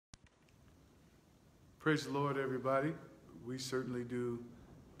Praise the Lord, everybody. We certainly do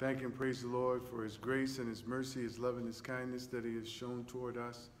thank and praise the Lord for his grace and his mercy, his love and his kindness that he has shown toward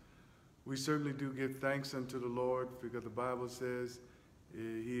us. We certainly do give thanks unto the Lord because the Bible says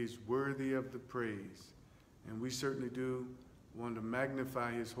he is worthy of the praise. And we certainly do want to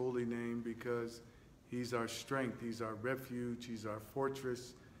magnify his holy name because he's our strength, he's our refuge, he's our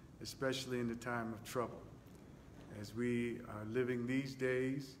fortress, especially in the time of trouble. As we are living these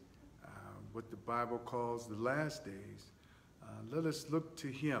days, what the Bible calls the last days, let us look to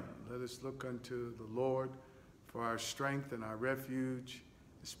him. Let us look unto the Lord for our strength and our refuge,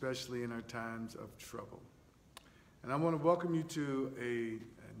 especially in our times of trouble. And I want to welcome you to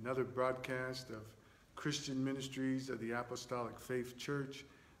another broadcast of Christian Ministries of the Apostolic Faith Church,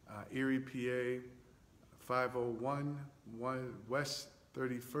 Erie, PA, 501 West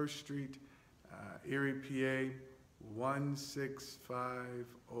 31st Street, Erie, PA,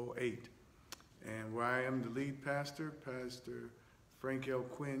 16508. And where I am the lead pastor, Pastor Frank L.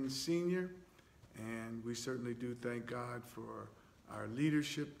 Quinn, Sr., and we certainly do thank God for our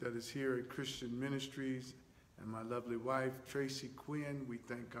leadership that is here at Christian Ministries, and my lovely wife, Tracy Quinn. We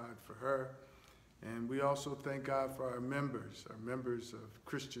thank God for her. And we also thank God for our members of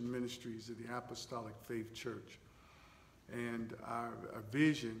Christian Ministries of the Apostolic Faith Church. And our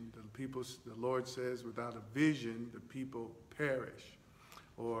vision, the Lord says, without a vision, the people perish.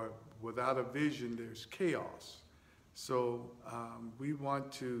 Or without a vision, there's chaos. So we want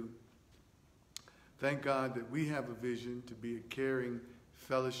to thank God that we have a vision to be a caring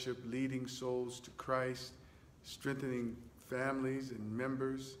fellowship, leading souls to Christ, strengthening families and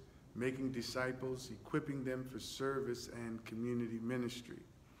members, making disciples, equipping them for service and community ministry.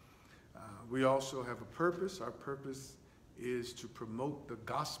 We also have a purpose. Our purpose is to promote the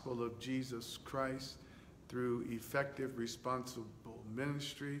gospel of Jesus Christ through effective, responsible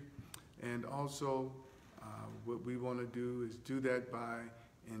ministry. And also, what we want to do is do that by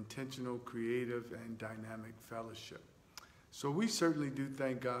intentional, creative, and dynamic fellowship. So we certainly do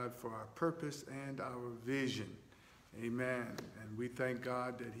thank God for our purpose and our vision. Amen. And we thank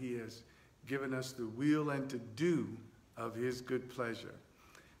God that he has given us the will and to do of his good pleasure.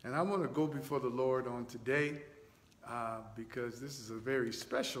 And I want to go before the Lord on today because this is a very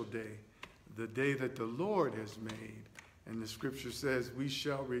special day, the day that the Lord has made. And the scripture says, we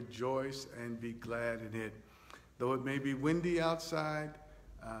shall rejoice and be glad in it. Though it may be windy outside,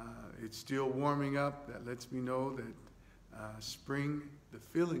 it's still warming up. That lets me know that spring, the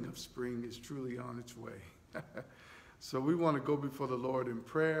feeling of spring is truly on its way. So we want to go before the Lord in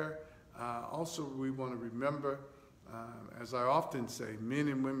prayer. Also, we want to remember, as I often say, men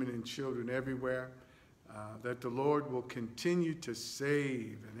and women and children everywhere, that the Lord will continue to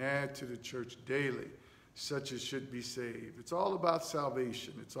save and add to the church daily, such as should be saved. It's all about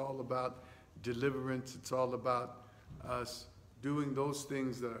salvation. It's all about deliverance. It's all about us doing those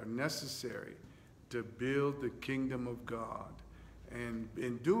things that are necessary to build the kingdom of God. And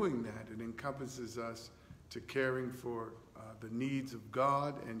in doing that, it encompasses us to caring for the needs of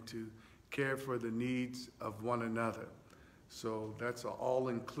God and to care for the needs of one another. So that's an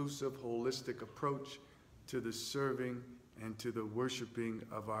all-inclusive, holistic approach to the serving and to the worshiping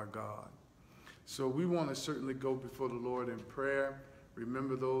of our God. So we want to certainly go before the Lord in prayer.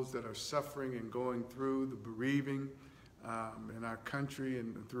 Remember those that are suffering and going through the bereaving in our country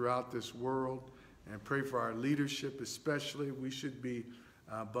and throughout this world. And pray for our leadership especially. We should be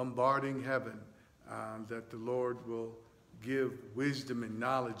bombarding heaven that the Lord will give wisdom and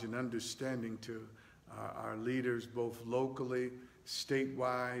knowledge and understanding to our leaders, both locally,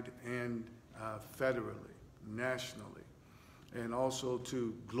 statewide, and federally, nationally, and also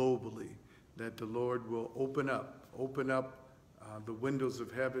to globally, that the Lord will open up the windows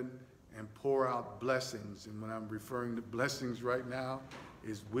of heaven and pour out blessings. And when I'm referring to blessings right now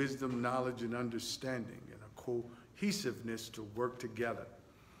is wisdom, knowledge, and understanding, and a cohesiveness to work together.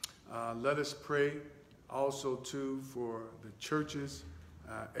 Let us pray also too for the churches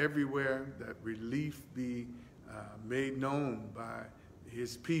everywhere, that relief be made known by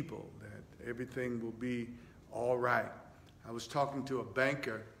his people, that everything will be all right. I was talking to a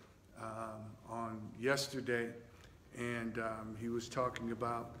banker on yesterday, and he was talking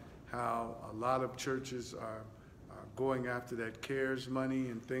about how a lot of churches are going after that CARES money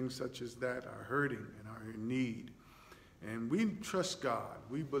and things such as that, are hurting and are in need. And we trust God.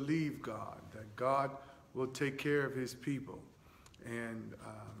 We believe God, that God will take care of his people. And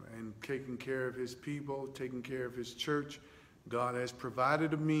taking care of his people, taking care of his church, God has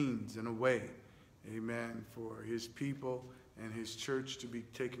provided a means and a way, amen, for his people and his church to be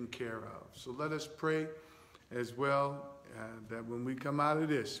taken care of. So let us pray as well, that when we come out of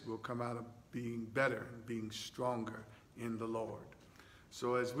this, we'll come out of being better and being stronger in the Lord.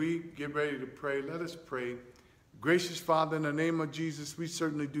 So as we get ready to pray, let us pray. Gracious Father, in the name of Jesus, we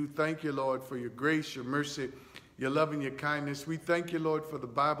certainly do thank you, Lord, for your grace, your mercy, your love, and your kindness. We thank you, Lord, for the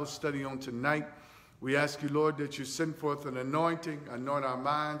Bible study on tonight. We ask you, Lord, that you send forth an anointing, anoint our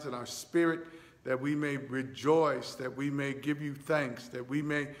minds and our spirit, that we may rejoice, that we may give you thanks, that we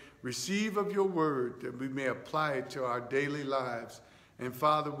may receive of your word, that we may apply it to our daily lives. And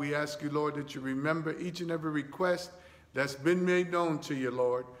Father, we ask you, Lord, that you remember each and every request that's been made known to you,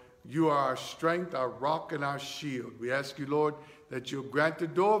 Lord. You are our strength, our rock, and our shield. We ask you, Lord, that you'll grant the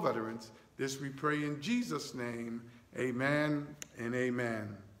door of utterance. This we pray in Jesus' name. Amen and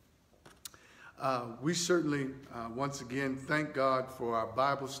amen. We certainly, once again, thank God for our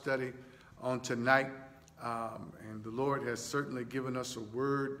Bible study on tonight. And the Lord has certainly given us a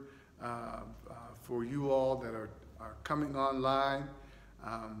word for you all that are coming online.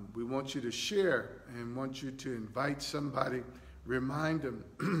 We want you to share and want you to invite somebody, remind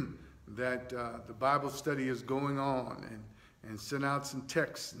them that the Bible study is going on, and send out some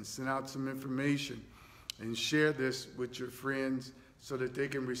texts and send out some information and share this with your friends so that they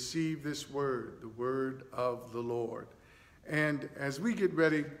can receive this word, the word of the Lord. And as we get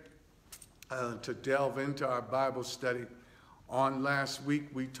ready to delve into our Bible study, on last week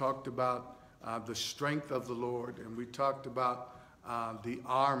we talked about the strength of the Lord, and we talked about the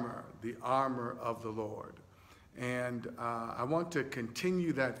armor of the Lord. And I want to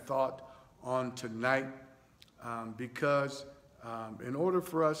continue that thought on tonight because in order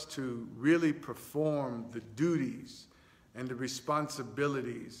for us to really perform the duties and the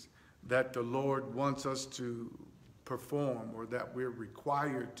responsibilities that the Lord wants us to perform, or that we're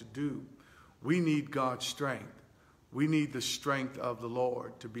required to do, we need God's strength. We need the strength of the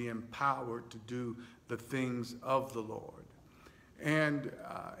Lord to be empowered to do the things of the Lord. And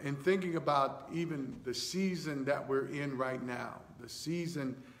in thinking about even the season that we're in right now,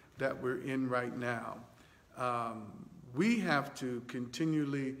 we have to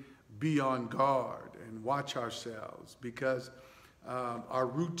continually be on guard and watch ourselves, because our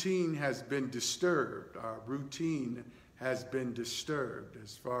routine has been disturbed.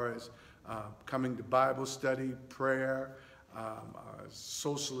 As far as coming to Bible study, prayer,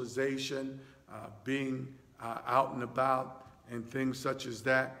 socialization, being out and about, and things such as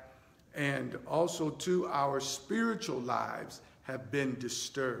that. And also, too, our spiritual lives have been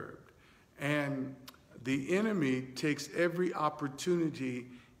disturbed. And the enemy takes every opportunity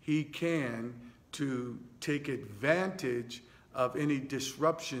he can to take advantage of any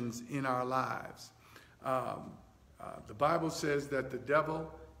disruptions in our lives. The Bible says that the devil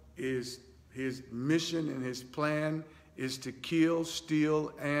his mission and his plan is to kill,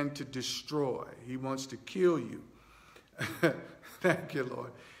 steal, and to destroy. He wants to kill you. Thank you,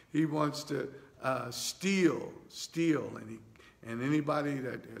 Lord. He wants to steal, and anybody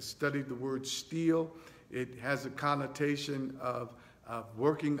that has studied the word steal, it has a connotation of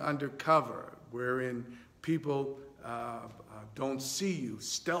working undercover, wherein people don't see you,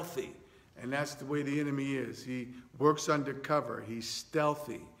 stealthy. And that's the way the enemy is. He works undercover. He's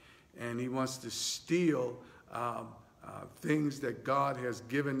stealthy, and he wants to steal things that God has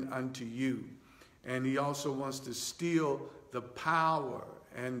given unto you. And he also wants to steal the power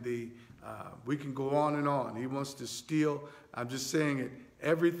and we can go on and on. He wants to steal, I'm just saying it,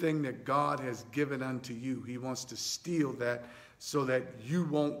 everything that God has given unto you. He wants to steal that so that you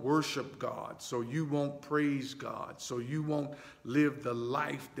won't worship God, so you won't praise God, so you won't live the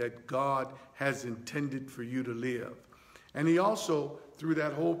life that God has intended for you to live. And he also, through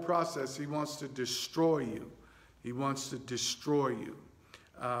that whole process, he wants to destroy you. He wants to destroy you.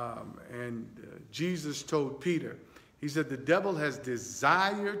 Jesus told Peter, he said, the devil has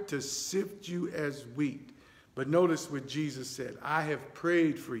desired to sift you as wheat. But notice what Jesus said, I have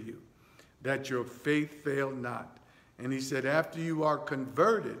prayed for you that your faith fail not. And he said, after you are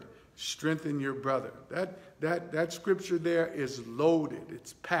converted, strengthen your brother. That scripture there is loaded.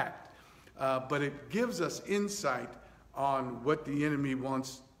 It's packed. But it gives us insight on what the enemy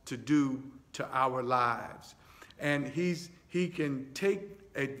wants to do to our lives. And he can take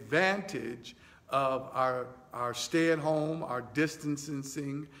advantage of our stay at home, our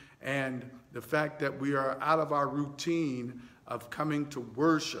distancing, and the fact that we are out of our routine of coming to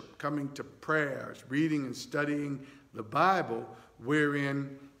worship, coming to prayers, reading and studying the Bible,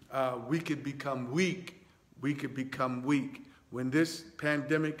 wherein we could become weak. We could become weak. When this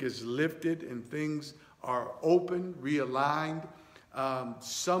pandemic is lifted and things are open, realigned,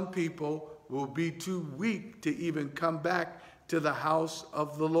 some people will be too weak to even come back to the house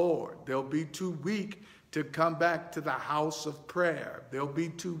of the Lord. They'll be too weak to come back to the house of prayer. They'll be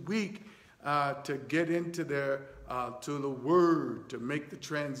too weak to get into to the Word, to make the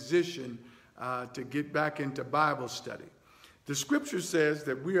transition, to get back into Bible study. The scripture says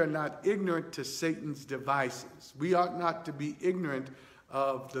that we are not ignorant to Satan's devices. We ought not to be ignorant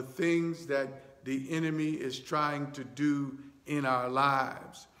of the things that the enemy is trying to do in our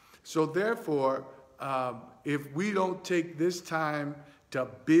lives. So therefore, if we don't take this time to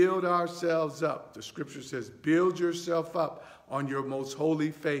build ourselves up, the scripture says, build yourself up on your most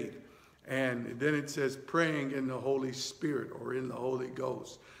holy faith. And then it says praying in the Holy Spirit or in the Holy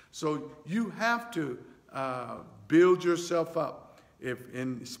Ghost. So you have to build yourself up.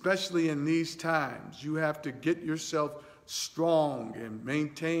 Especially in these times, you have to get yourself strong and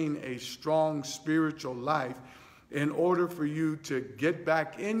maintain a strong spiritual life in order for you to get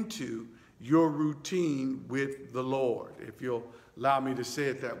back into your routine with the Lord, if you'll allow me to say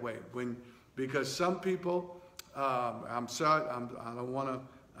it that way. Because some people, I'm sorry, I don't want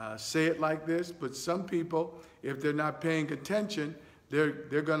to say it like this, but some people, if they're not paying attention,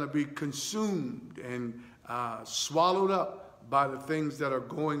 they're going to be consumed and swallowed up by the things that are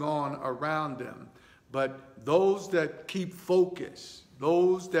going on around them. But those that keep focus,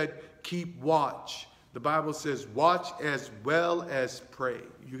 those that keep watch, the Bible says watch as well as pray.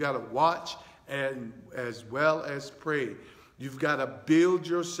 You got to watch and as well as pray. You've got to build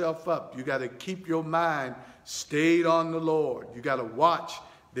yourself up. You got to keep your mind stayed on the Lord. You got to watch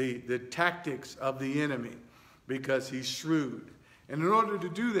the tactics of the enemy because he's shrewd. And in order to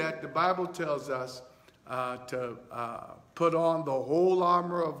do that, the Bible tells us to put on the whole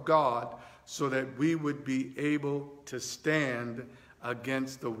armor of God so that we would be able to stand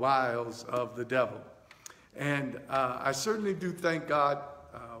against the wiles of the devil. And I certainly do thank God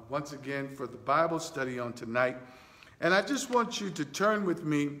once again for the Bible study on tonight. And I just want you to turn with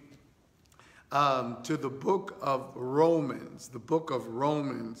me to the book of Romans,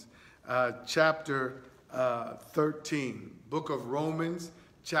 chapter 13. Book of Romans,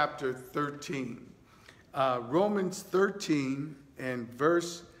 chapter 13. Romans 13 and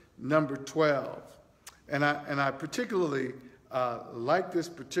verse number 12. And I particularly like this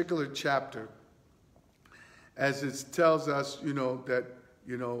particular chapter as it tells us, that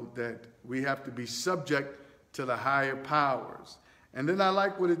we have to be subject to the higher powers. And then I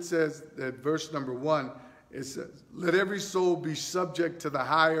like what it says at verse number 1. It says, let every soul be subject to the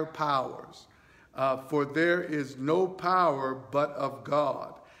higher powers, for there is no power but of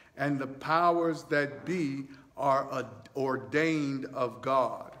God, and the powers that be are ordained of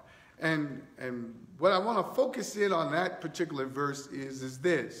God. And what I want to focus in on that particular verse is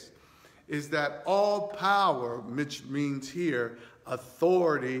that all power, which means here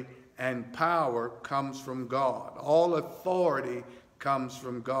authority and power, comes from God. All authority comes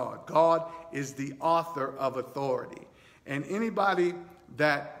from God. God is the author of authority. And anybody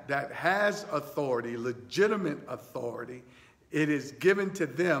that has authority, legitimate authority, it is given to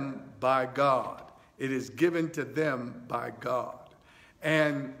them by God. It is given to them by God.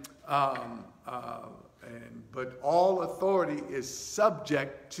 But all authority is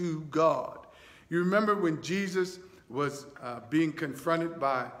subject to God. You remember when Jesus was being confronted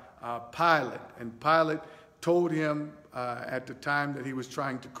by Pilate, and Pilate told him at the time that he was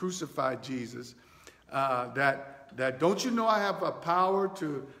trying to crucify Jesus that don't you know I have a power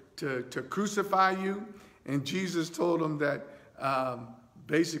to crucify you? And Jesus told him that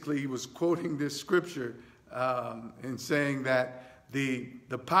basically he was quoting this scripture and saying that the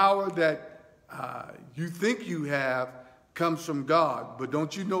power that you think you have comes from God, but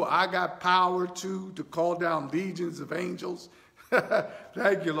don't you know I got power to call down legions of angels?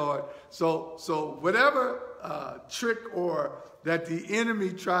 Thank you, Lord. So whatever trick or that the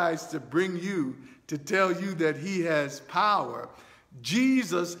enemy tries to bring you to tell you that he has power,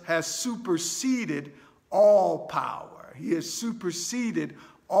 Jesus has superseded all power. He has superseded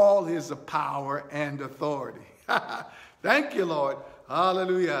all his power and authority. Thank you, Lord.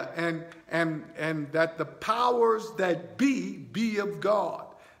 Hallelujah. And that the powers that be of God.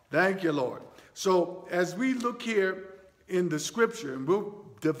 Thank you, Lord. So as we look here in the scripture, and we'll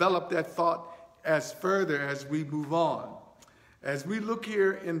develop that thought as further as we move on. As we look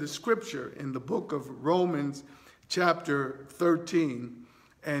here in the scripture, in the book of Romans, chapter 13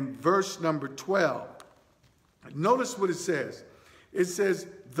 and verse number 12, notice what it says. It says,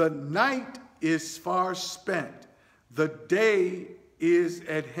 the night is far spent, the day is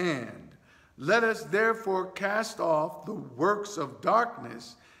at hand. Let us therefore cast off the works of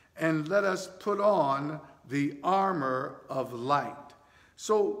darkness, and let us put on the armor of light.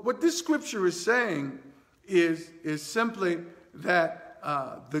 So what this scripture is saying is simply that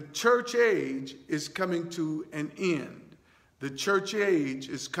the church age is coming to an end. The church age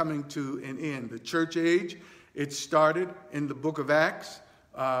is coming to an end. The church age, it started in the book of Acts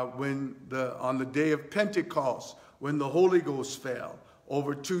on the day of Pentecost, when the Holy Ghost fell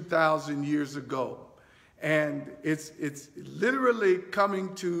over 2,000 years ago. And it's literally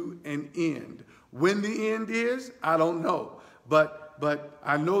coming to an end. When the end is, I don't know. But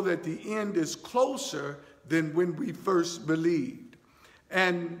I know that the end is closer than when we first believed.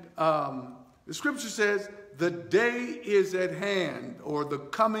 And the scripture says, the day is at hand, or the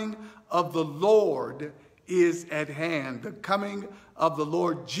coming of the Lord is at hand. The coming of the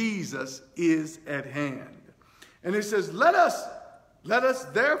Lord Jesus is at hand. And it says, let us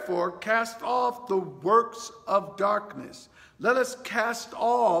therefore cast off the works of darkness. Let us cast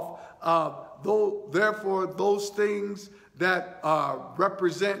off, therefore, those things that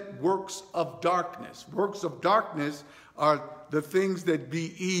represent works of darkness. Works of darkness are the things that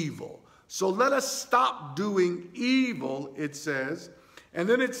be evil. So let us stop doing evil, it says. And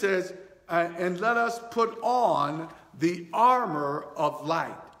then it says, and let us put on the armor of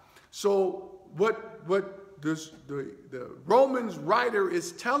light. So what the Romans writer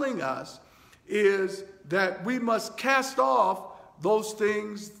is telling us is that we must cast off those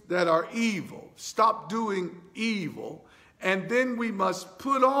things that are evil. Stop doing evil. And then we must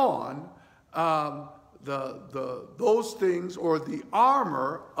put on those things, or the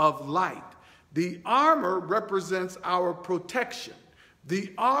armor of light. The armor represents our protection.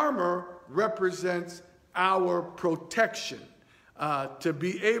 The armor represents our protection, to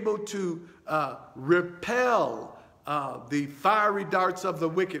be able to repel the fiery darts of the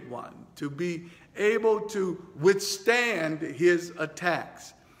wicked one, to be able to withstand his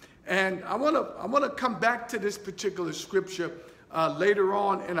attacks. And I want to come back to this particular scripture later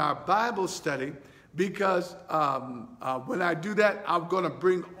on in our Bible study, because when I do that, I'm going to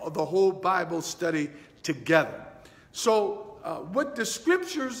bring the whole Bible study together. So what the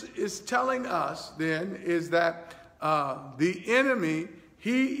scriptures is telling us then is that the enemy,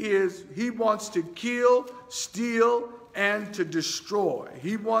 he wants to kill, steal, and to destroy.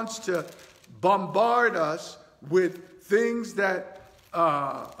 He wants to bombard us with things that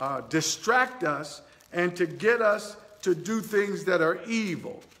distract us and to get us to do things that are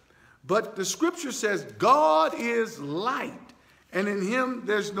evil. But the scripture says God is light, and in him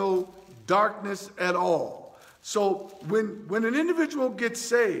there's no darkness at all. So when an individual gets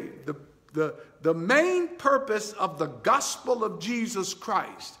saved, the main purpose of the gospel of Jesus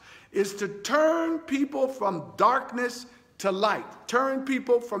Christ is to turn people from darkness to light, turn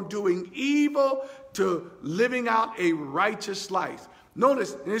people from doing evil to living out a righteous life.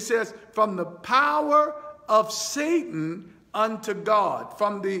 Notice, it says, from the power of Satan unto God,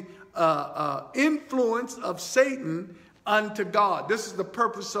 from the influence of Satan unto God. This is the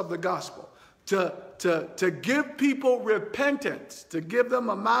purpose of the gospel, to give people repentance, to give them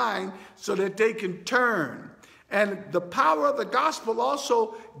a mind so that they can turn. And the power of the gospel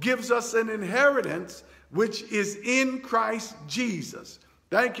also gives us an inheritance, which is in Christ Jesus.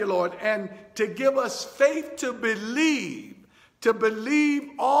 Thank you, Lord. And to give us faith to believe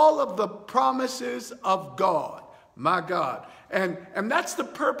all of the promises of God, my God. And that's the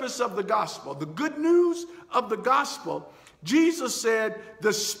purpose of the gospel. The good news of the gospel, Jesus said,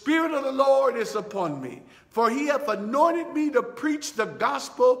 the Spirit of the Lord is upon me, for he hath anointed me to preach the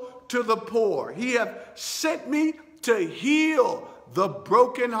gospel to the poor. He hath sent me to heal the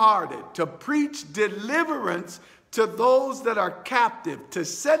brokenhearted, to preach deliverance to those that are captive, to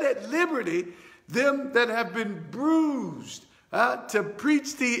set at liberty them that have been bruised, to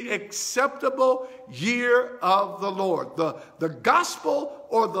preach the acceptable year of the Lord. The gospel,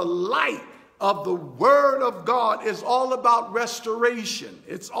 or the light of the word of God, is all about restoration.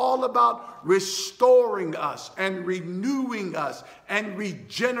 It's all about restoring us and renewing us and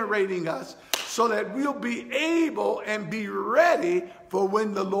regenerating us so that we'll be able and be ready for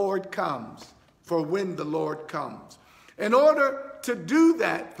when the Lord comes. For when the Lord comes. In order to do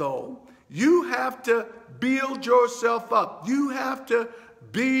that, though, you have to build yourself up. You have to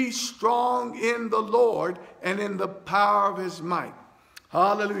be strong in the Lord and in the power of his might.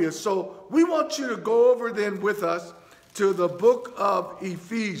 Hallelujah. So we want you to go over then with us to the book of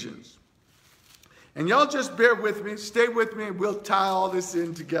Ephesians. And y'all just bear with me, stay with me, and we'll tie all this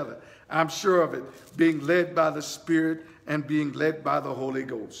in together. I'm sure of it, being led by the Spirit and being led by the Holy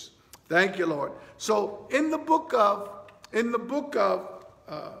Ghost. Thank you, Lord. So in the book of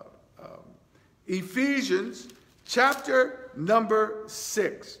Ephesians, chapter number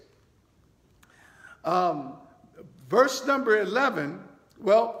 6, verse number 11,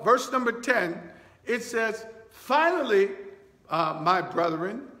 verse number 10, it says, finally, my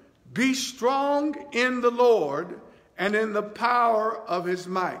brethren, be strong in the Lord and in the power of his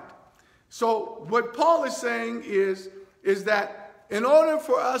might. So what Paul is saying is that in order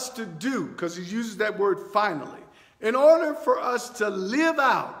for us to do, because he uses that word finally, in order for us to live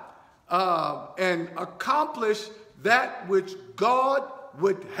out and accomplish that which God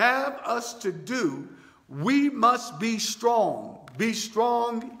would have us to do, we must be strong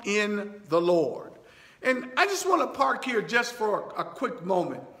in the Lord. And I just want to park here just for a quick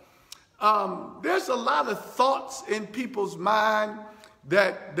moment. There's a lot of thoughts in people's mind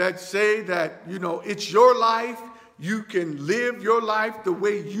that say that, you know, it's your life. You can live your life the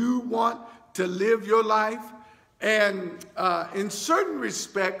way you want to live your life. And in certain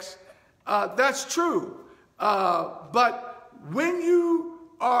respects, that's true. But when you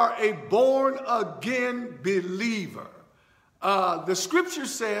are a born-again believer, the scripture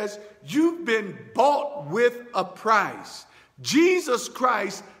says you've been bought with a price. Jesus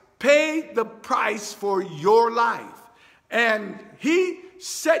Christ paid the price for your life. And he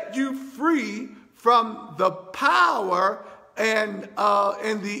set you free from the power and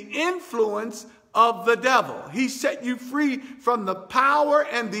the influence of the devil. He set you free from the power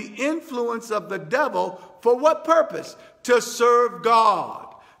and the influence of the devil. For what purpose? To serve God.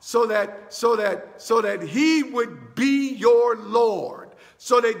 So that he would be your Lord.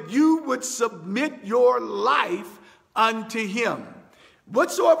 So that you would submit your life unto him.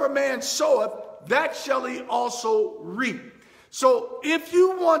 Whatsoever man soweth, that shall he also reap. So if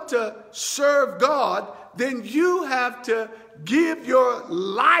you want to serve God, then you have to give your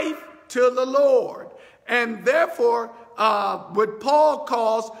life to the Lord. And therefore, what Paul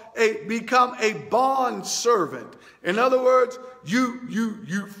calls become a bond servant. In other words,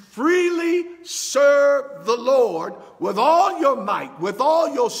 you freely serve the Lord with all your might, with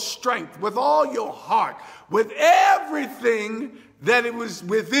all your strength, with all your heart, with everything that it was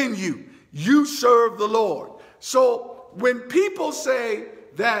within you. You serve the Lord. So when people say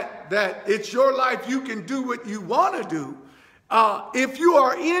that it's your life, you can do what you want to do, if you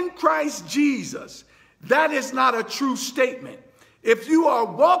are in Christ Jesus, that is not a true statement. If you are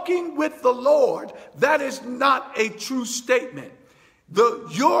walking with the Lord, that is not a true statement.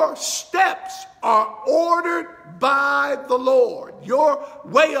 Your steps are ordered by the Lord. Your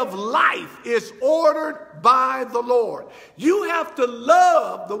way of life is ordered by the Lord. You have to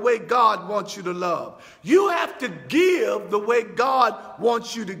love the way God wants you to love. You have to give the way God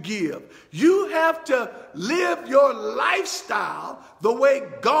wants you to give. You have to live your lifestyle the way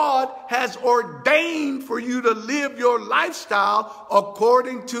God has ordained for you to live your lifestyle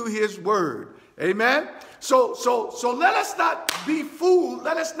according to his word. Amen. So let us not be fooled.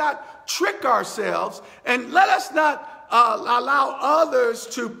 Let us not trick ourselves, and let us not allow others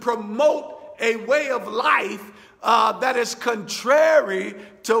to promote a way of life that is contrary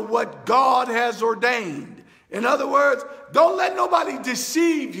to what God has ordained. In other words, don't let nobody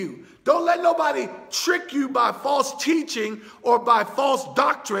deceive you. Don't let nobody trick you by false teaching or by false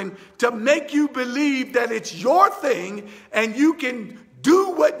doctrine to make you believe that it's your thing and you can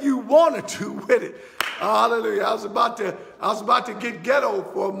do what you want to do with it. Hallelujah. I was about to get ghetto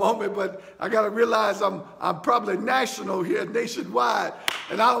for a moment, but I got to realize I'm probably nationwide,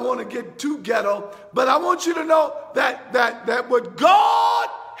 and I don't want to get too ghetto. But I want you to know that what God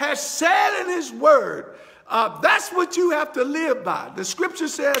has said in his word, that's what you have to live by. The scripture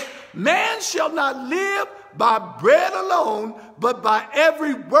says, man shall not live by bread alone, but by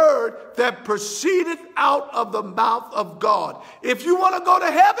every word that proceedeth out of the mouth of God. If you want to go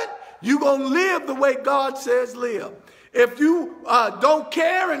to heaven, you're going to live the way God says live. If you don't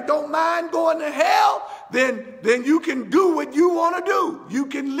care and don't mind going to hell, then you can do what you want to do. You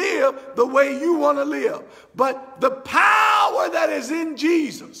can live the way you want to live. But the power that is in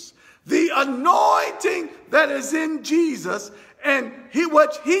Jesus, the anointing that is in Jesus, and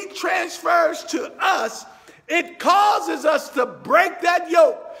what he transfers to us, it causes us to break that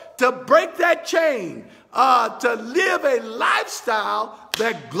yoke, to break that chain, to live a lifestyle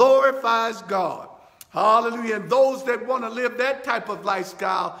that glorifies God. Hallelujah. And those that want to live that type of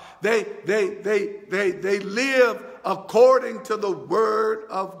lifestyle, they live according to the word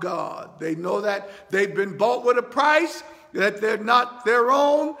of God. They know that they've been bought with a price, that they're not their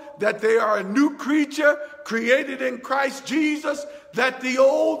own, that they are a new creature created in Christ Jesus, that the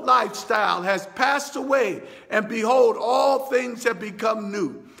old lifestyle has passed away, and behold, all things have become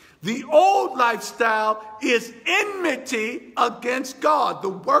new. The old lifestyle is enmity against God. The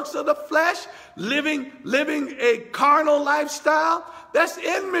works of the flesh, living a carnal lifestyle, That's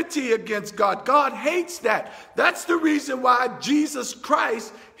enmity against God. God hates that. That's the reason why Jesus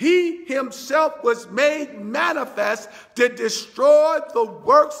Christ, he himself was made manifest to destroy the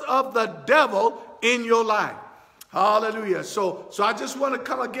works of the devil in your life. Hallelujah. So I just want to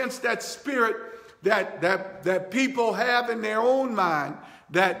come against that spirit that people have in their own mind,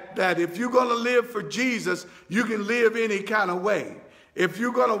 that if you're going to live for Jesus, you can live any kind of way. If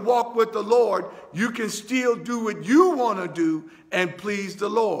you're going to walk with the Lord, you can still do what you want to do and please the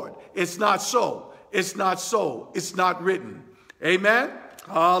Lord. It's not so. It's not so. It's not written. Amen?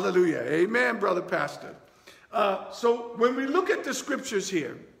 Hallelujah. Amen, brother pastor. So when we look at the scriptures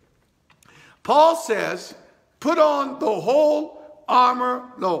here, Paul says, put on the whole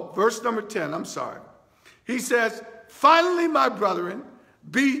armor. No, verse number 10, I'm sorry. He says, finally, my brethren,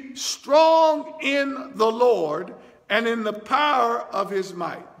 be strong in the Lord and in the power of his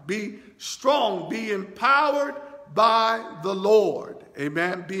might. Be strong, be empowered by the Lord.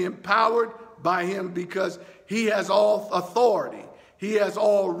 Amen. Be empowered by him because he has all authority. He has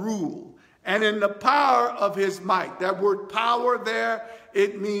all rule. And in the power of his might. That word power there,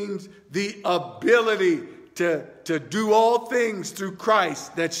 it means the ability to do all things through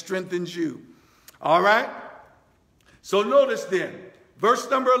Christ that strengthens you. All right? So notice then, verse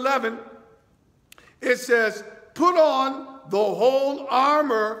number 11, it says, put on the whole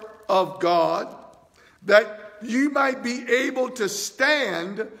armor of God, that you might be able to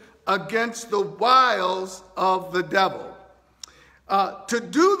stand against the wiles of the devil. To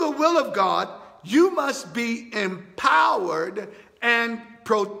do the will of God, you must be empowered and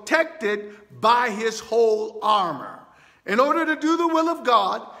protected by his whole armor. In order to do the will of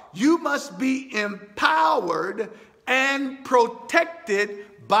God, you must be empowered and protected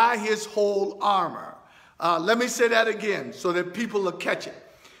by his whole armor. Let me say that again so that people will catch it.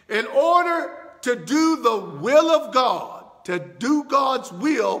 In order to do the will of God, to do God's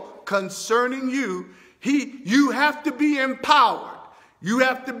will concerning you, you have to be empowered. You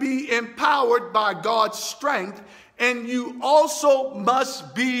have to be empowered by God's strength, and you also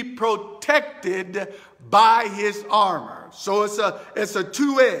must be protected by his armor. So it's a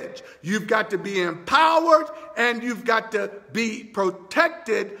two-edge. You've got to be empowered and you've got to be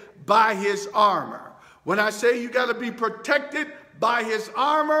protected by his armor. When I say you got to be protected by his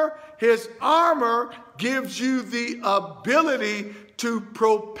armor gives you the ability to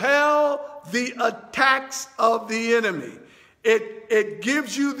propel the attacks of the enemy. It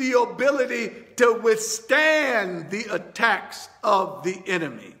gives you the ability to withstand the attacks of the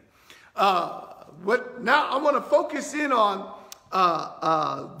enemy. Now I want to focus in on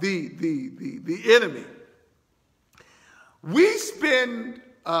the enemy. We spend,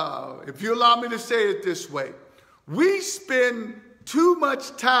 if you allow me to say it this way, we spend too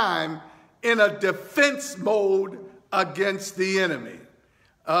much time in a defense mode against the enemy.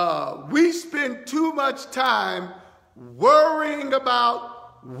 We spend too much time worrying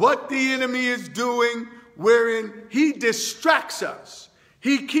about what the enemy is doing, wherein he distracts us.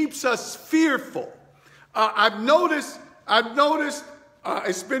 He keeps us fearful. I've noticed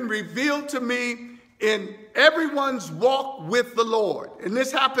it's been revealed to me in everyone's walk with the Lord, and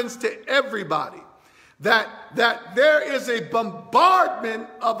this happens to everybody, that there is a bombardment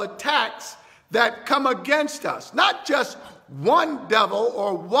of attacks that come against us. Not just one devil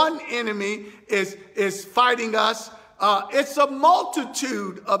or one enemy is fighting us. It's a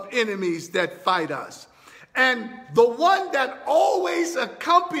multitude of enemies that fight us. And the one that always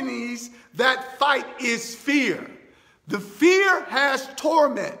accompanies that fight is fear. The fear has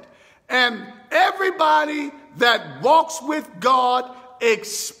torment. And everybody that walks with God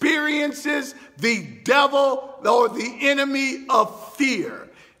experiences the devil or the enemy of fear.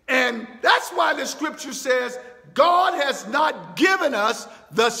 And that's why the scripture says God has not given us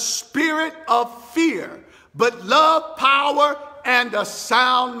the spirit of fear, but love, power, and a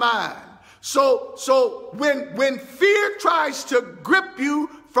sound mind. So when fear tries to grip you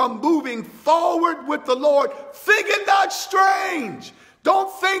from moving forward with the Lord, think it not strange.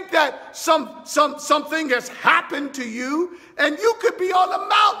 Don't think that something has happened to you, and you could be on a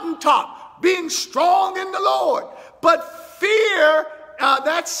mountaintop being strong in the Lord. But fear,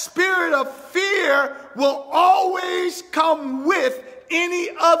 that spirit of fear will always come with any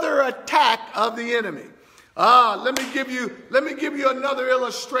other attack of the enemy. Let me give you another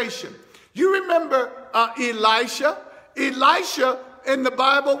illustration. You remember Elisha? Elisha in the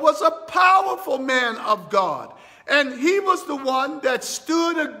Bible was a powerful man of God. And he was the one that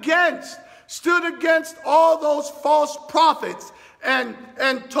stood against all those false prophets and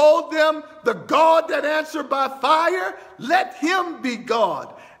told them, the God that answered by fire, let him be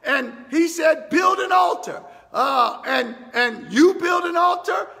God. And he said, build an altar. and you build an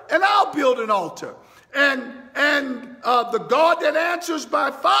altar, and I'll build an altar. And the God that answers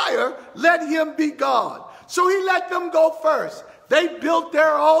by fire, let him be God. So he let them go first. They built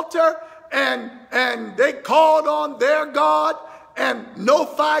their altar, and they called on their God, and no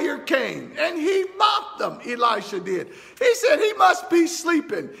fire came. And he mocked them, Elisha did. He said he must be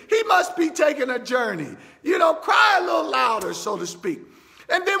sleeping. He must be taking a journey. You know, cry a little louder, so to speak.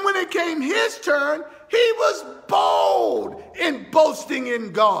 And then when it came his turn, he was bold in boasting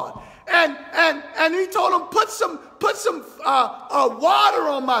in God. And he told him, put some water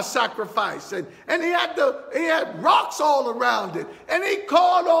on my sacrifice. And he had rocks all around it. And he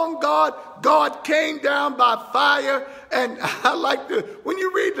called on God. God came down by fire. And I like when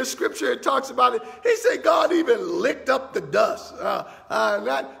you read the scripture, it talks about it. He said God even licked up the dust.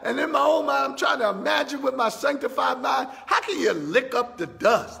 And in my own mind, I'm trying to imagine with my sanctified mind, how can you lick up the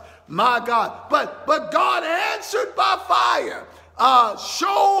dust? My God. But God answered by fire.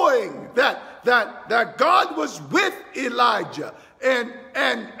 Showing that God was with Elijah and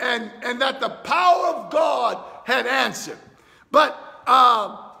that the power of God had answered. But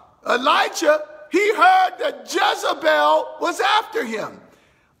Elijah, he heard that Jezebel was after him.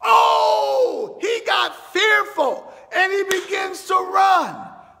 Oh, he got fearful and he begins to run.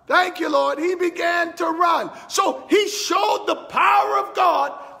 Thank you, Lord. He began to run. So he showed the power of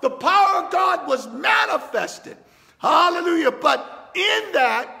God. The power of God was manifested. Hallelujah. But in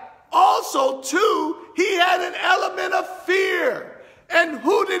that also too, he had an element of fear. And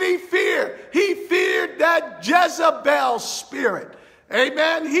who did he fear? He feared that Jezebel spirit.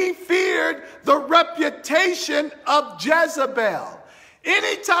 Amen. He feared the reputation of Jezebel.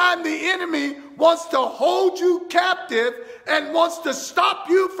 Anytime the enemy wants to hold you captive and wants to stop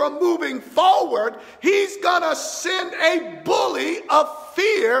you from moving forward, he's going to send a bully of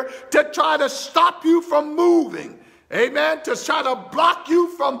fear to try to stop you from moving. Amen. To try to block you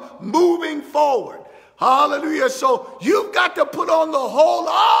from moving forward. Hallelujah. So you've got to put on the whole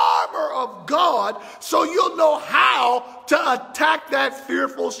armor of God so you'll know how to attack that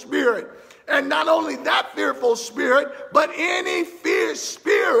fearful spirit. And not only that fearful spirit, but any fear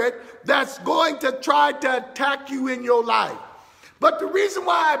spirit that's going to try to attack you in your life. But the reason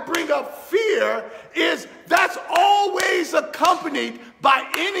why I bring up fear is that's always accompanied by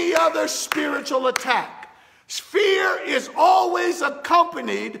any other spiritual attack. Fear is always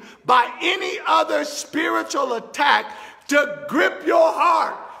accompanied by any other spiritual attack to grip your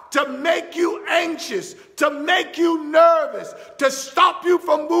heart, to make you anxious, to make you nervous, to stop you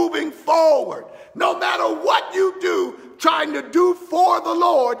from moving forward. No matter what you do, trying to do for the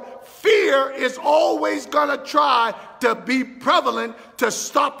Lord, fear is always going to try to be prevalent to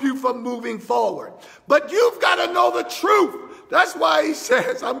stop you from moving forward. But you've got to know the truth. That's why he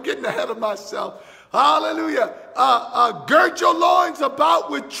says, I'm getting ahead of myself. Hallelujah. Gird your loins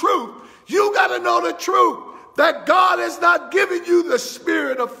about with truth. You got to know the truth that God has not given you the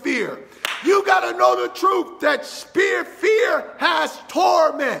spirit of fear. You got to know the truth that fear has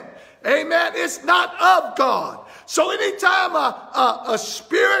torment. Amen. It's not of God. So anytime a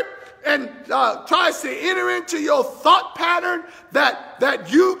spirit tries to enter into your thought pattern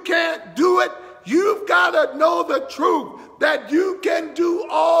that you can't do it, you've got to know the truth that you can do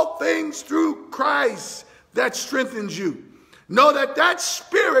all things through Christ that strengthens you. Know that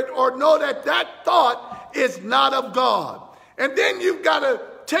spirit or know that thought is not of God. And then you've got to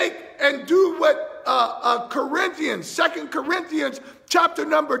take and do what 2 Corinthians chapter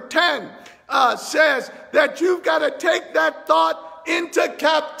number 10 says, that you've got to take that thought into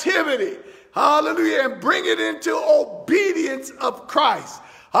captivity. Hallelujah. And bring it into obedience of Christ.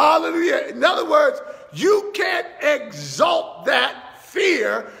 Hallelujah. In other words, you can't exalt that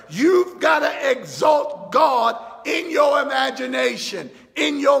fear. You've got to exalt God in your imagination,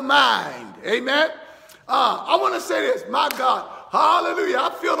 in your mind. Amen. I want to say this, my God. Hallelujah. I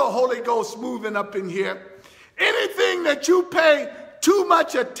feel the Holy Ghost moving up in here. Anything that you pay too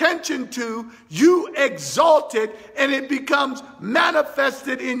much attention to, you exalt it and it becomes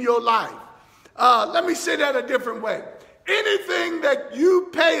manifested in your life. Let me say that a different way. Anything that you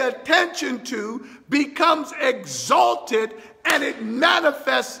pay attention to becomes exalted and it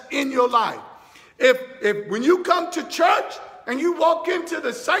manifests in your life. If when you come to church and you walk into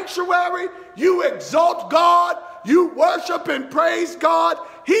the sanctuary, you exalt God, you worship and praise God,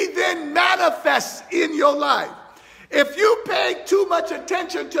 he then manifests in your life. If you pay too much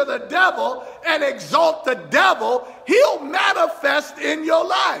attention to the devil and exalt the devil, he'll manifest in your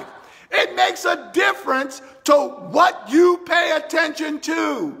life. It makes a difference to what you pay attention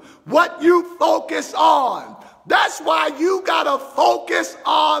to, what you focus on. That's why you got to focus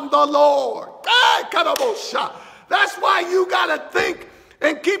on the Lord. That's why you got to think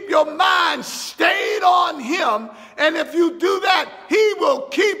and keep your mind stayed on him. And if you do that, he will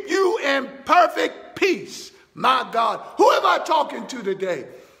keep you in perfect peace. My God. Who am I talking to today?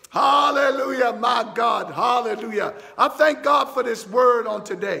 Hallelujah, my God. Hallelujah. I thank God for this word on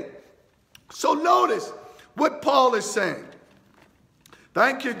today. So notice what Paul is saying.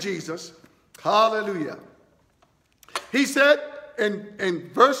 Thank you, Jesus. Hallelujah. He said in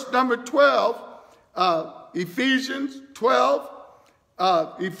verse number 12, Ephesians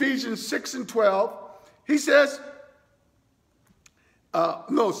 6 and 12, he says,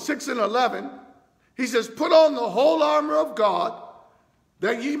 6 and 11, he says, put on the whole armor of God,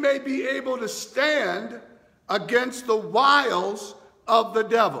 that ye may be able to stand against the wiles of the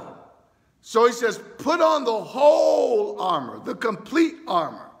devil. So he says, put on the whole armor, the complete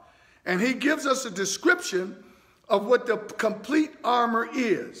armor. And he gives us a description of what the complete armor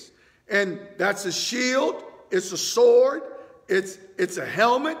is. And that's a shield, it's a sword, it's a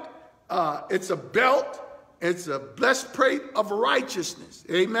helmet, it's a belt, it's a breastplate of righteousness.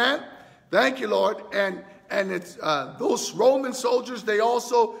 Amen? Thank you, Lord. And it's those Roman soldiers, they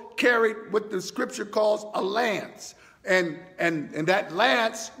also carried what the scripture calls a lance. And that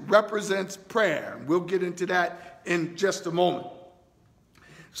lance represents prayer. We'll get into that in just a moment.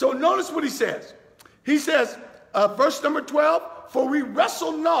 So notice what he says. He says, verse number 12, for we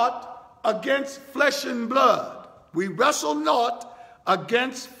wrestle not against flesh and blood. We wrestle not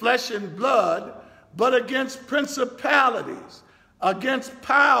against flesh and blood, but against principalities, against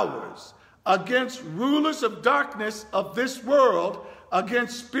powers, against rulers of darkness of this world,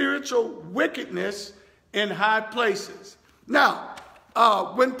 against spiritual wickedness in high places. Now,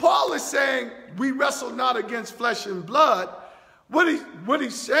 when Paul is saying we wrestle not against flesh and blood, what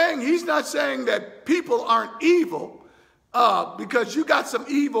he's saying, he's not saying that people aren't evil, because you got some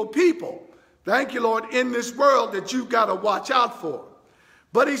evil people, thank you, Lord, in this world that you've got to watch out for.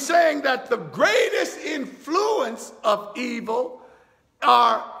 But he's saying that the greatest influence of evil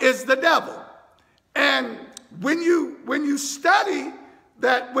is the devil. And when you study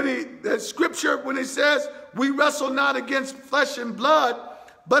that, the scripture, when it says we wrestle not against flesh and blood,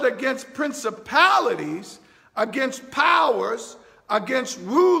 but against principalities, against powers, against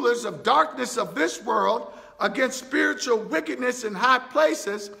rulers of darkness of this world, against spiritual wickedness in high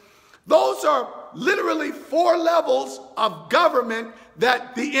places, those are literally 4 levels of government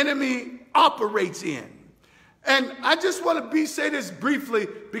that the enemy operates in. And I just want to say this briefly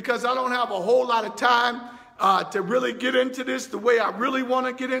because I don't have a whole lot of time to really get into this the way I really want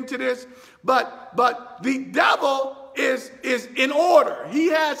to get into this. But the devil is in order. He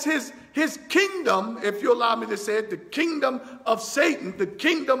has his kingdom, if you allow me to say it, the kingdom of Satan, the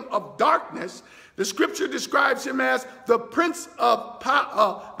kingdom of darkness. The scripture describes him as the prince of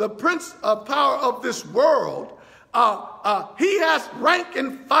power of this world. He has rank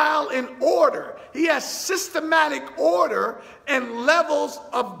and file in order. He has systematic order and levels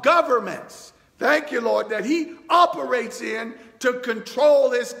of governments. Thank you, Lord, that he operates in to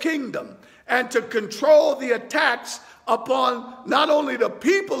control his kingdom and to control the attacks upon not only the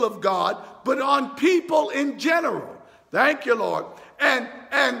people of God, but on people in general. Thank you, Lord. And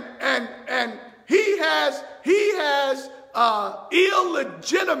he has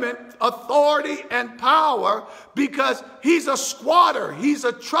illegitimate authority and power because he's a squatter, he's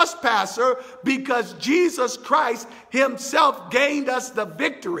a trespasser, because Jesus Christ himself gained us the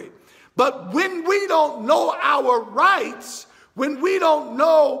victory. But when we don't know our rights, when we don't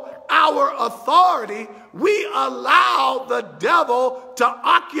know our authority, we allow the devil to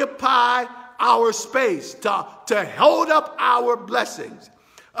occupy our space, to hold up our blessings.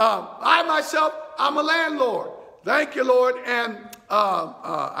 I myself, I'm a landlord. Thank you, Lord. And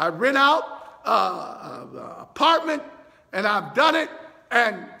I rent out an apartment, and I've done it.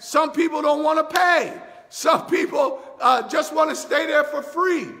 And some people don't want to pay. Some people just want to stay there for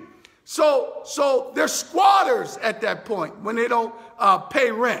free. So they're squatters at that point when they don't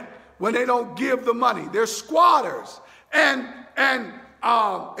pay rent, when they don't give the money. They're squatters. And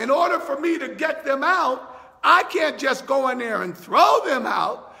in order for me to get them out, I can't just go in there and throw them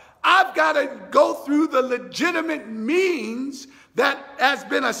out. I've got to go through the legitimate means that has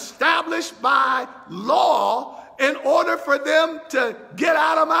been established by law in order for them to get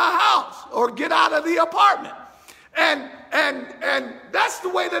out of my house or get out of the apartment. And that's the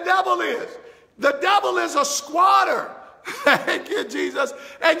way the devil is. The devil is a squatter. Thank you, Jesus.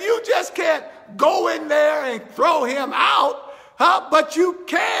 And you just can't go in there and throw him out. But you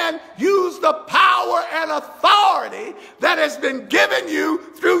can use the power and authority that has been given you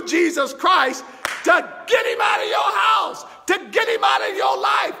through Jesus Christ to get him out of your house, to get him out of your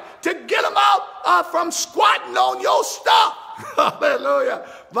life, to get them out from squatting on your stuff. Hallelujah.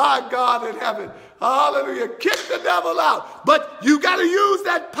 My God in heaven. Hallelujah. Kick the devil out. But you got to use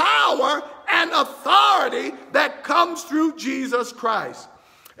that power and authority that comes through Jesus Christ.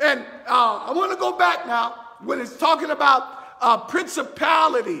 And I want to go back now when it's talking about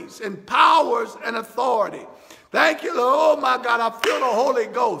principalities and powers and authority. Thank you, Lord. Oh, my God, I feel the Holy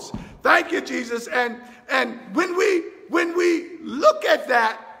Ghost. Thank you, Jesus. And when we look at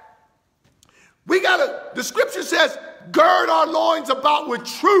that, the scripture says, gird our loins about with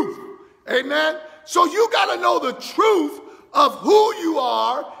truth. Amen. So you got to know the truth of who you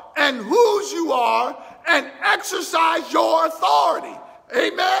are and whose you are and exercise your authority.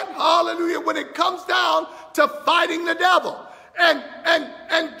 Amen. Hallelujah. When it comes down to fighting the devil. And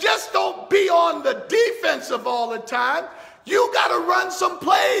just don't be on the defensive all the time. You got to run some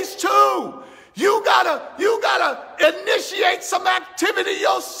plays too. You gotta initiate some activity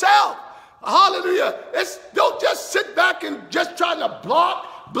yourself. Hallelujah. Don't just sit back and just try to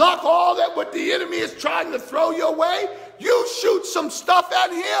block all that what the enemy is trying to throw your way. You shoot some stuff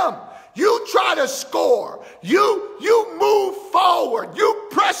at him. You try to score. You move forward. You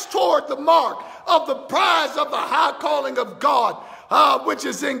press toward the mark of the prize of the high calling of God, which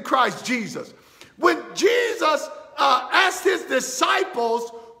is in Christ Jesus. When Jesus asked his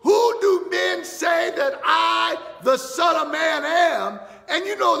disciples, who do men say that I, the Son of Man, am? And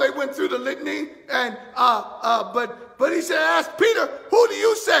you know they went through the litany, and but he said, ask Peter, who do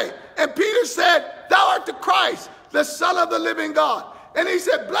you say? And Peter said, thou art the Christ, the Son of the living God. And he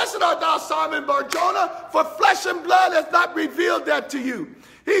said, blessed art thou, Simon Bar-Jonah, for flesh and blood has not revealed that to you.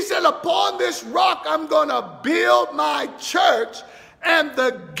 He said, upon this rock I'm going to build my church, and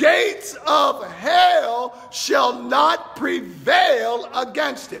the gates of hell shall not prevail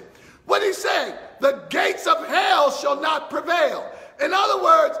against it. What he's saying, the gates of hell shall not prevail. In other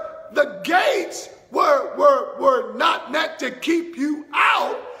words, the gates were not meant to keep you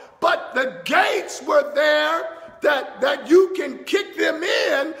out, but the gates were there that you can kick them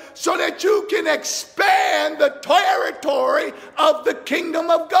in so that you can expand the territory of the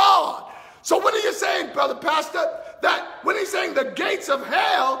kingdom of God. So what are you saying, brother pastor? That when he's saying the gates of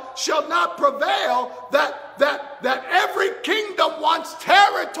hell shall not prevail, that every kingdom wants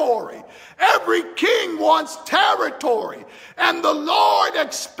territory. Every king wants territory. And the Lord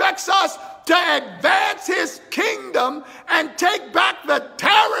expects us to advance his kingdom and take back the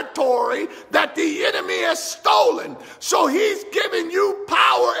territory that the enemy has stolen. So he's giving you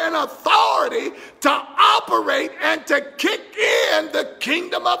power and authority to operate and to kick in the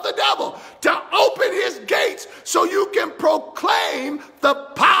kingdom of the devil, to open his gates so you can proclaim the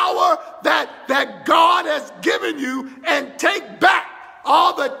power that God has given you and take back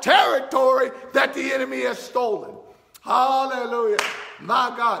all the territory that the enemy has stolen. Hallelujah.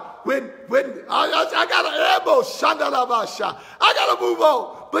 My God. When I got to move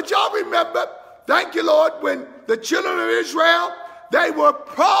on. But y'all remember, thank you, Lord, when the children of Israel, they were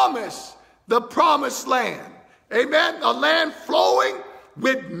promised the promised land. Amen. A land flowing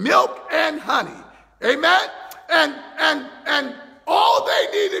with milk and honey. Amen. And all they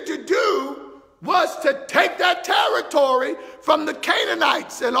needed to do was to take that territory from the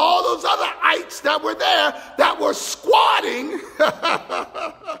Canaanites and all those other ites that were there that were squatting,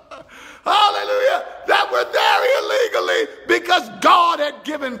 hallelujah, that were there illegally because God had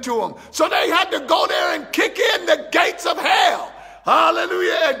given to them. So they had to go there and kick in the gates of hell,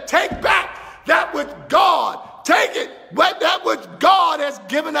 hallelujah, and take back that which God, that which God has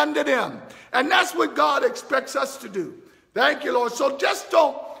given unto them. And that's what God expects us to do. Thank you, Lord. So just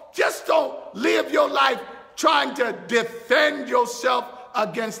don't live your life trying to defend yourself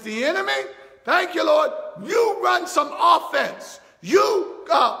against the enemy. Thank you, Lord. You run some offense. You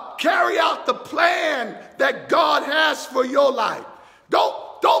carry out the plan that God has for your life.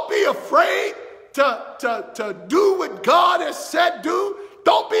 Don't be afraid to do what God has said do.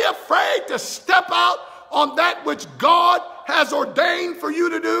 Don't be afraid to step out on that which God has ordained for you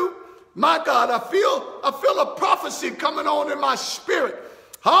to do. My God, I feel a prophecy coming on in my spirit.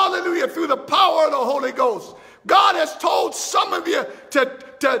 Hallelujah, through the power of the Holy Ghost. God has told some of you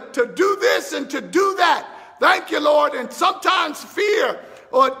to do this and to do that. Thank you, Lord. And sometimes fear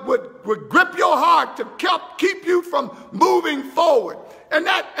would grip your heart to keep you from moving forward. And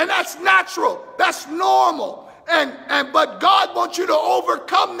that's natural. That's normal. But God wants you to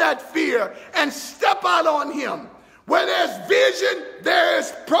overcome that fear and step out on him. Where there's vision, there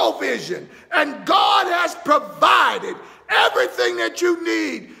is provision. And God has provided everything that you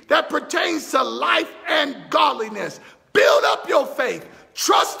need that pertains to life and godliness. Build up your faith.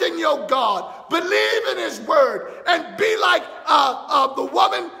 Trust in your God. Believe in his word. And be like the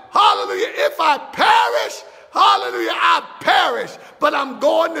woman hallelujah, if I perish, hallelujah, I perish, but I'm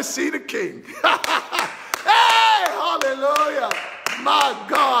going to see the King. Hey, hallelujah. My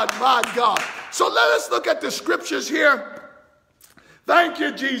God, my God. So let us look at the scriptures here. Thank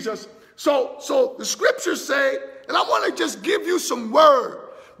you, Jesus. So the scriptures say, and I want to just give you some word,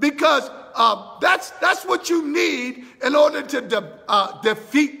 because that's what you need in order to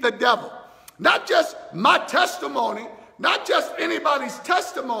defeat the devil. Not just my testimony, not just anybody's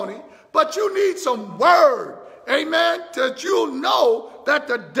testimony, but you need some word, amen, that you'll know that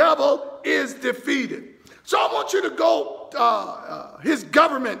the devil is defeated. So I want you to go, his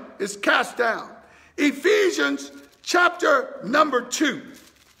government is cast down. Ephesians chapter number 2.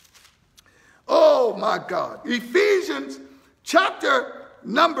 Oh my God. Ephesians chapter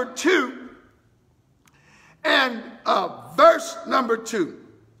number 2 and verse number 2.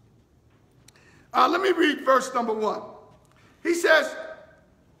 Let me read verse number 1. He says,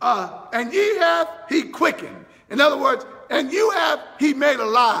 and ye have he quickened. In other words, and you have he made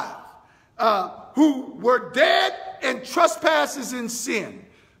alive, who were dead in trespasses and sin.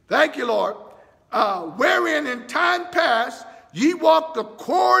 Thank you, Lord. Wherein in time past ye walked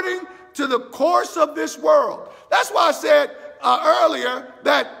according to the course of this world. That's why I said earlier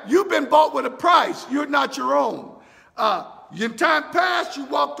that you've been bought with a price. You're not your own. In time past you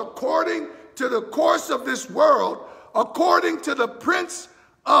walked according to the course of this world, according to the prince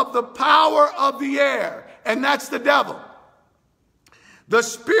of the power of the air. And that's the devil. The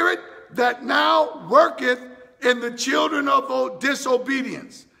spirit that now worketh in the children of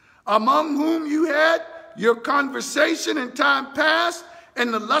disobedience, among whom you had your conversation in time past,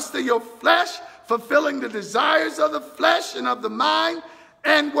 in the lust of your flesh, fulfilling the desires of the flesh and of the mind,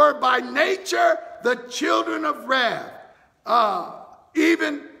 and were by nature the children of wrath,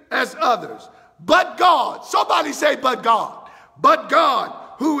 even as others. But God, somebody say, but God,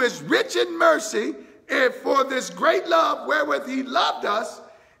 who is rich in mercy, and for this great love wherewith he loved us,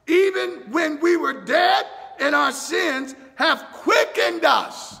 even when we were dead in our sins, have quickened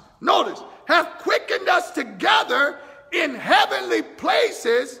us. Notice, have quickened us together in heavenly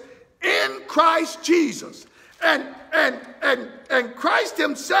places in Christ Jesus. And Christ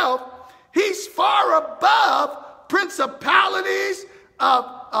himself, he's far above principalities,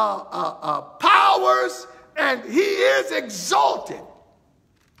 powers, and he is exalted.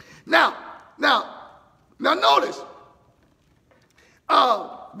 Now notice,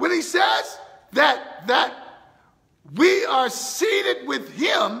 when he says that we are seated with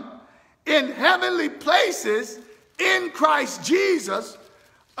him in heavenly places in Christ Jesus,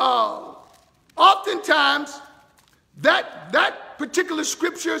 oftentimes that particular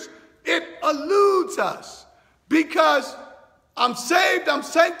scriptures, it eludes us, because I'm saved, I'm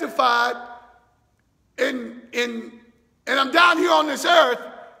sanctified, and I'm down here on this earth,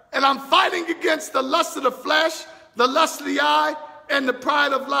 and I'm fighting against the lust of the flesh, the lust of the eye, and the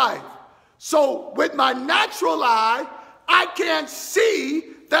pride of life. So with my natural eye, I can't see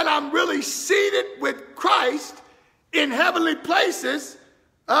that I'm really seated with Christ in heavenly places,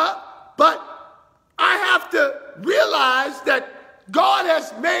 but I have to realize that God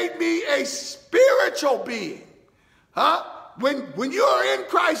has made me a spiritual being. When you are in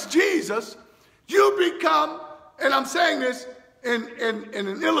Christ Jesus, you become, and I'm saying this in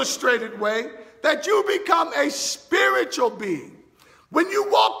an illustrated way, that you become a spiritual being. When you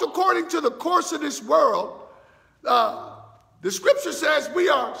walked according to the course of this world, the scripture says we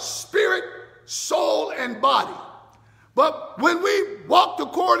are spirit, soul, and body. But when we walked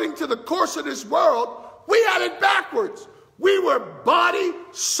according to the course of this world, we had it backwards. We were body,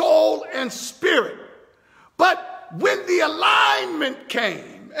 soul, and spirit. But when the alignment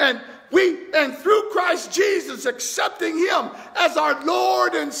came, and through Christ Jesus, accepting him as our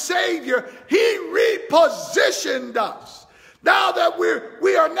Lord and Savior, he repositioned us. Now that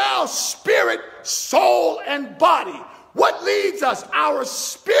we are now spirit, soul, and body. What leads us? Our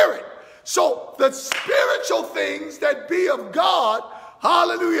spirit. So the spiritual things that be of God,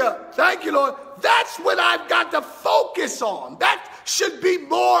 hallelujah, thank you, Lord, that's what I've got to focus on. That should be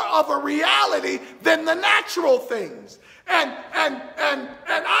more of a reality than the natural things. And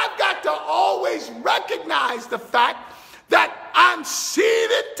I've got to always recognize the fact that I'm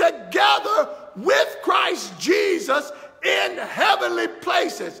seated together with Christ Jesus in heavenly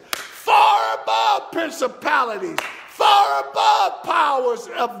places, far above principalities, far above powers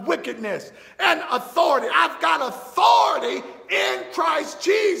of wickedness and authority. I've got authority in Christ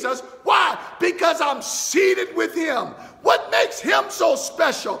Jesus. Why? Because I'm seated with him. What makes him so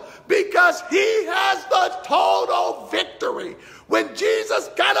special? Because he has the total victory. When Jesus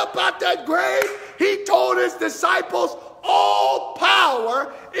got up out that grave, he told his disciples, all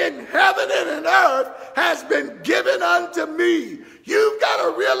power in heaven and in earth has been given unto me. You've got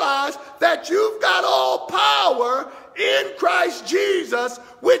to realize that you've got all power in Christ Jesus,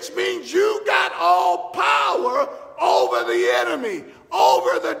 which means you got all power over the enemy,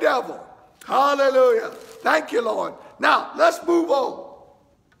 over the devil. Hallelujah. Thank you, Lord. Now, let's move on.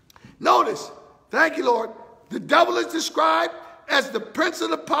 Notice, thank you, Lord, the devil is described as the prince of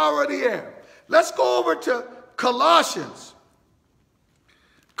the power of the air. Let's go over to Colossians.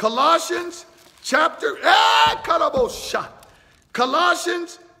 Colossians chapter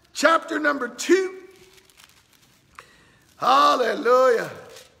number 2. Hallelujah.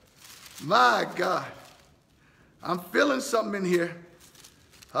 My God. I'm feeling something in here.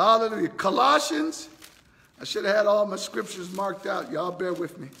 Hallelujah. Colossians. I should have had all my scriptures marked out. Y'all bear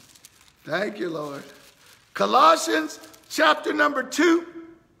with me. Thank you, Lord. Colossians chapter number 2.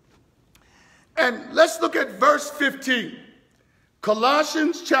 And let's look at verse 15.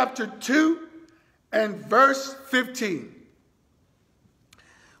 Colossians chapter 2 and verse 15.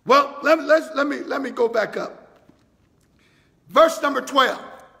 Well, let me go back up. Verse number 12,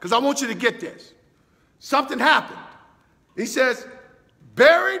 because I want you to get this. Something happened. He says,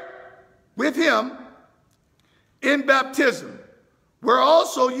 buried with him in baptism, where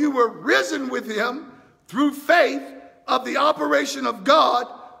also you were risen with him through faith of the operation of God,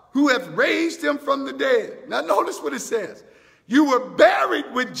 who hath raised him from the dead. Now notice what it says. You were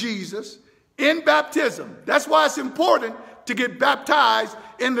buried with Jesus in baptism. That's why it's important to get baptized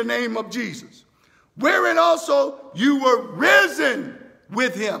in the name of Jesus. Wherein also you were risen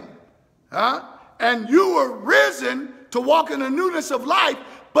with him. And you were risen to walk in the newness of life,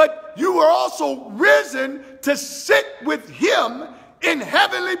 but you were also risen to sit with him in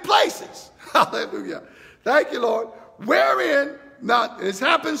heavenly places. Hallelujah. Thank you, Lord. Wherein, now this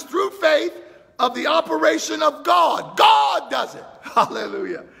happens through faith of the operation of God. God does it.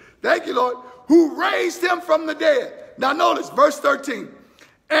 Hallelujah. Thank you, Lord. Who raised him from the dead. Now notice verse 13.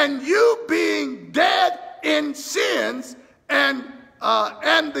 And you being dead in sins and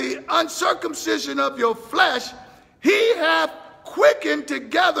the uncircumcision of your flesh, he hath quickened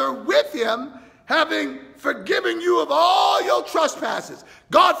together with him, having forgiven you of all your trespasses.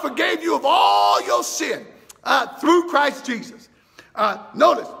 God forgave you of all your sin through Christ Jesus.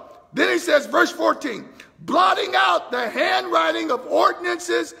 Notice, then he says, verse 14, blotting out the handwriting of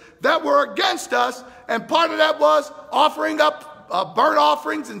ordinances that were against us, and part of that was offering up burnt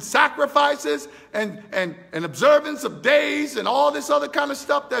offerings and sacrifices and observance of days and all this other kind of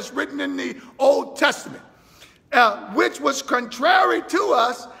stuff that's written in the Old Testament, which was contrary to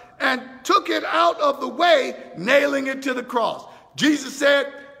us, and took it out of the way, nailing it to the cross. Jesus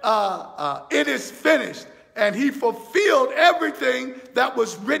said, it is finished. And he fulfilled everything that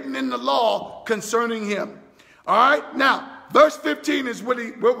was written in the law concerning him. All right. Now, verse 15 is what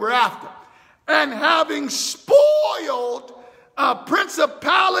we're after. And having spoiled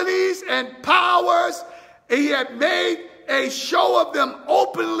principalities and powers, he had made a show of them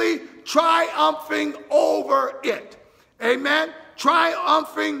openly, triumphing over it. Amen.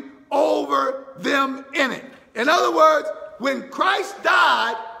 Triumphing over them in it. In other words, when Christ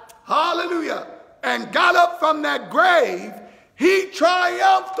died, hallelujah, and got up from that grave, he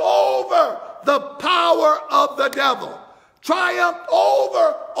triumphed over the power of the devil. Triumphed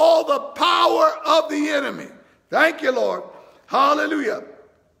over all the power of the enemy. Thank you, Lord. Hallelujah.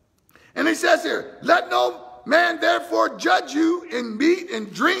 And he says here, let no man therefore judge you in meat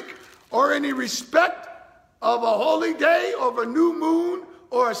and drink, or any respect of a holy day, or a new moon,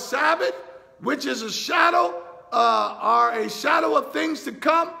 or a Sabbath, which is a shadow, or a shadow of things to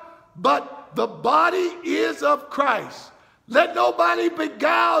come, but the body is of Christ. Let nobody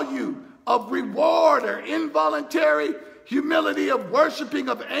beguile you of reward or involuntary humility of worshiping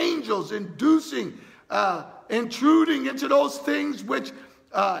of angels, intruding into those things which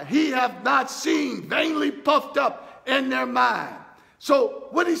he hath not seen, vainly puffed up in their mind. So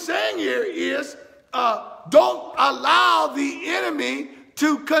what he's saying here is, don't allow the enemy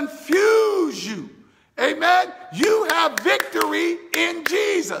to confuse you. Amen. You have victory in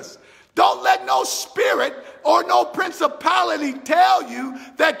Jesus. Don't let no spirit or no principality tell you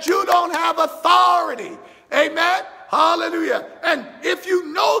that you don't have authority. Amen. Hallelujah. And if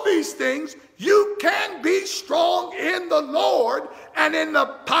you know these things, you can be strong in the Lord and in the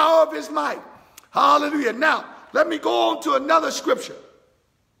power of his might. Hallelujah. Now, let me go on to another scripture.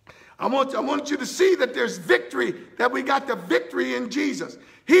 I want you to see that there's victory, that we got the victory in Jesus.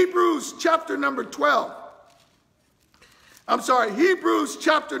 Hebrews chapter number 12. Hebrews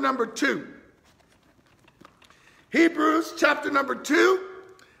chapter number 2. Hebrews chapter number 2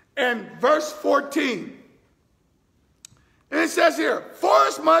 and verse 14. And it says here,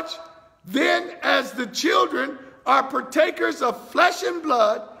 forasmuch then as the children are partakers of flesh and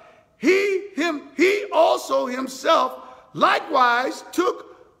blood, he also himself likewise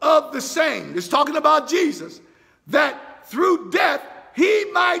took of the same. It's talking about Jesus, that through death he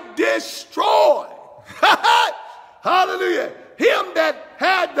might destroy. Hallelujah. Him that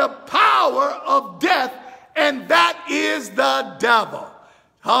had the power of death, and that is the devil.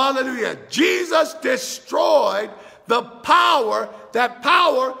 Hallelujah. Jesus destroyed the power, that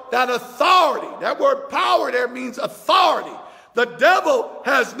authority. That word power there means authority. The devil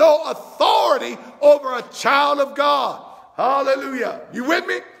has no authority over a child of God. Hallelujah. You with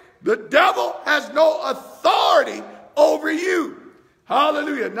me? The devil has no authority over you.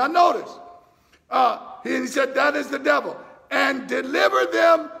 Hallelujah. Now notice, he said that is the devil. And deliver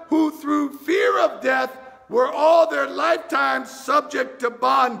them who through fear of death were all their lifetime subject to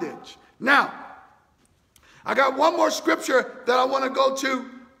bondage. Now, I got one more scripture that I want to go to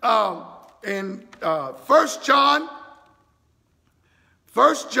in 1 John.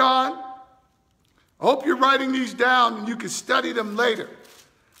 1 John. I hope you're writing these down and you can study them later.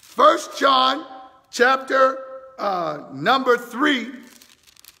 1 John chapter number 3.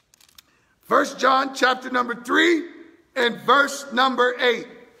 1 John chapter number 3 and verse number 8.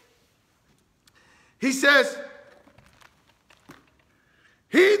 He says,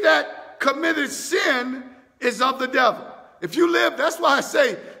 he that committed sin is of the devil. If you live, that's why I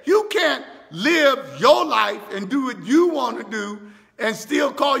say you can't live your life and do what you want to do and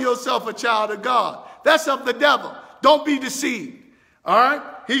still call yourself a child of God. That's of the devil. Don't be deceived. All right?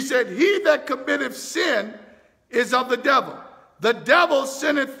 He said, he that committeth sin is of the devil. The devil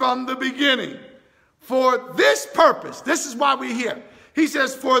sinned from the beginning. For this purpose, this is why we're here. He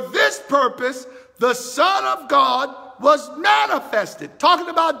says, for this purpose, the Son of God was manifested. Talking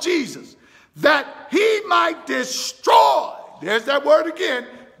about Jesus. That he might destroy, there's that word again,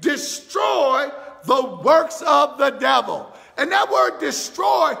 destroy the works of the devil. And that word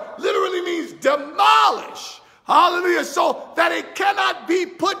destroy literally means demolish. Hallelujah. So that it cannot be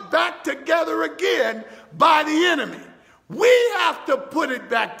put back together again by the enemy. We have to put it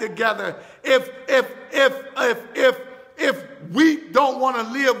back together if we don't want to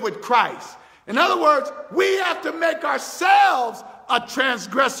live with Christ. In other words, we have to make ourselves a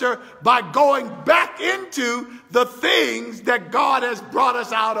transgressor by going back into the things that God has brought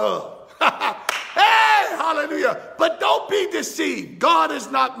us out of. Hey, hallelujah. But don't be deceived. God is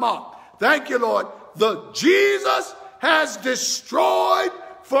not mocked. Thank you, Lord. Jesus has destroyed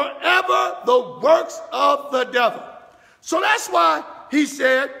forever the works of the devil. So that's why he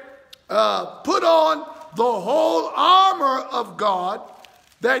said, put on the whole armor of God,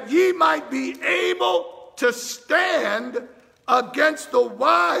 that ye might be able to stand against the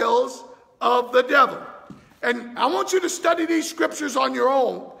wiles of the devil. And I want you to study these scriptures on your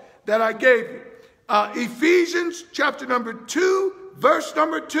own that I gave you. Ephesians chapter number 2, verse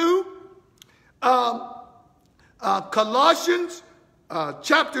number 2. Colossians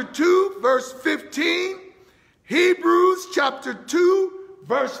chapter 2, verse 15. Hebrews chapter 2,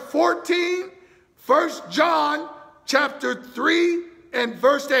 verse 14. 1 John chapter 3 and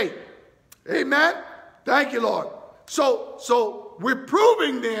verse 8. Amen. Thank you, Lord. So we're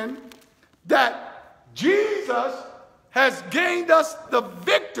proving then that Jesus has gained us the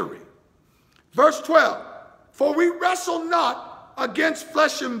victory. Verse 12. For we wrestle not against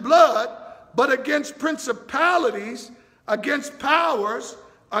flesh and blood, but against principalities, against powers,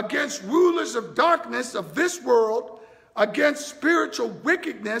 against rulers of darkness of this world, against spiritual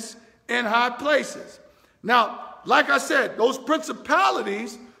wickedness in high places. Now, like I said, those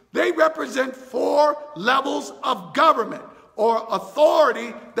principalities, they represent 4 levels of government or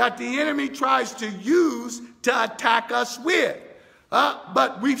authority that the enemy tries to use to attack us with.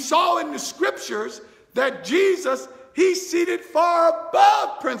 But we saw in the scriptures that Jesus, he's seated far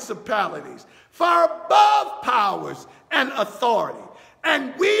above principalities, far above powers and authority.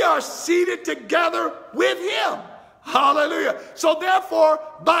 And we are seated together with him. Hallelujah. So therefore,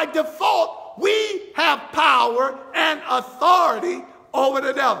 by default, we have power and authority over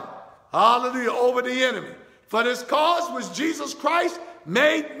the devil. Hallelujah. Over the enemy. For this cause was Jesus Christ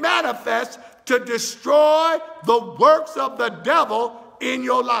made manifest to destroy the works of the devil in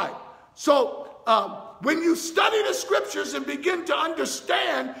your life. So when you study the scriptures and begin to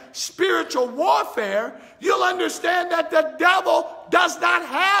understand spiritual warfare, you'll understand that the devil does not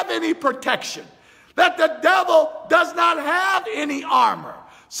have any protection, that the devil does not have any armor.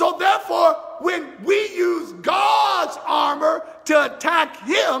 So therefore, when we use God's armor to attack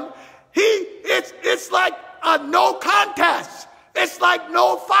him, it's like a no contest. It's like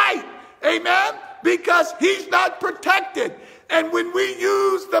no fight. Amen. Because he's not protected. And when we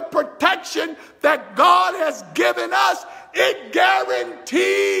use the protection that God has given us, it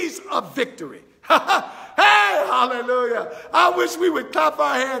guarantees a victory. Hey, hallelujah. I wish we would clap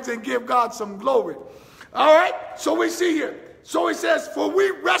our hands and give God some glory. All right, so we see here. So he says, for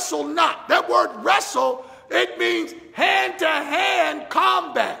we wrestle not. That word wrestle, it means hand-to-hand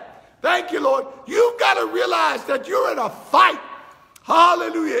combat. Thank you, Lord. You've got to realize that you're in a fight.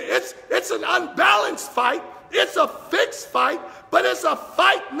 Hallelujah. It's an unbalanced fight. It's a fixed fight, but it's a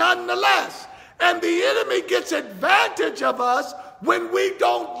fight nonetheless. And the enemy gets advantage of us when we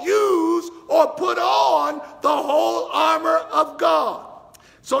don't use or put on the whole armor of God.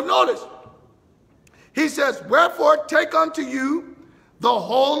 So notice, he says, wherefore take unto you the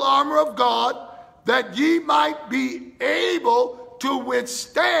whole armor of God, that ye might be able to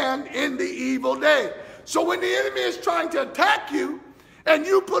withstand in the evil day. So when the enemy is trying to attack you and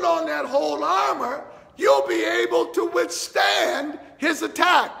you put on that whole armor, you'll be able to withstand his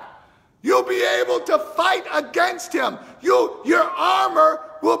attack. You'll be able to fight against him. Your armor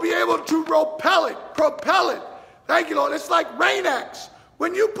will be able to propel it. Thank you, Lord. It's like Rain-X.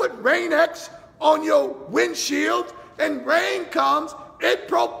 When you put Rain-X on your windshield and rain comes, it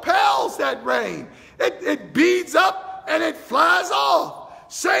propels that rain. It beads up and it flies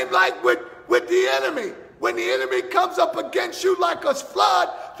off. Same like with the enemy. When the enemy comes up against you like a flood,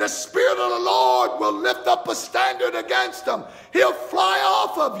 the Spirit of the Lord will lift up a standard against him. He'll fly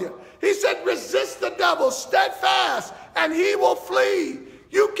off of you. He said, resist the devil steadfast, and he will flee.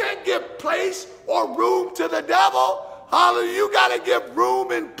 You can't give place or room to the devil. Hallelujah. You got to give room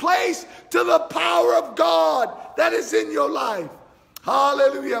and place to the power of God that is in your life.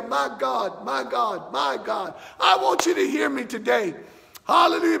 Hallelujah. My God, my God, my God. I want you to hear me today.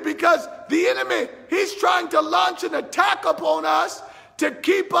 Hallelujah. Because the enemy, he's trying to launch an attack upon us to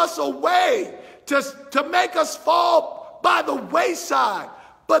keep us away, to make us fall by the wayside.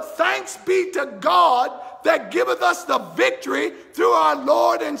 But thanks be to God that giveth us the victory through our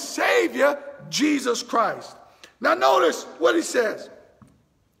Lord and Savior, Jesus Christ. Now notice what he says.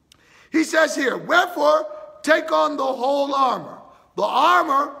 He says here, wherefore take on the whole armor. The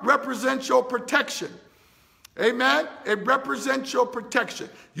armor represents your protection. Amen? It represents your protection.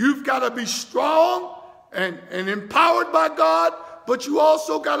 You've got to be strong and empowered by God, but you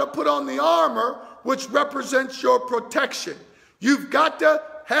also got to put on the armor, which represents your protection. You've got to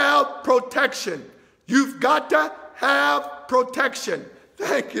have protection. You've got to have protection.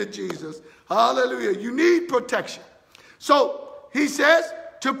 Thank you, Jesus. Hallelujah. You need protection. So he says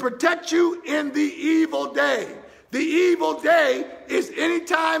to protect you in the evil day. The evil day is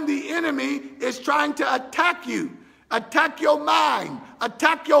anytime the enemy is trying to attack you, attack your mind,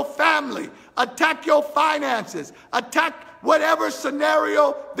 attack your family, attack your finances, attack whatever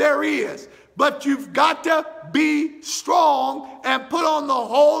scenario there is. But you've got to be strong and put on the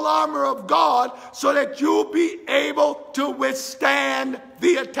whole armor of God so that you'll be able to withstand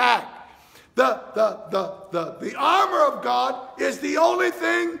the attack. The armor of God is the only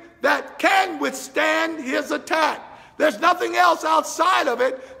thing that can withstand his attack. There's nothing else outside of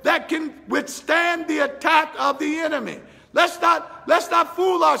it that can withstand the attack of the enemy. Let's not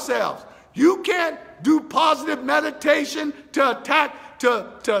fool ourselves. You can't do positive meditation to attack,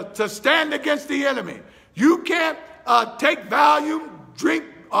 to stand against the enemy. You can't take Valium, drink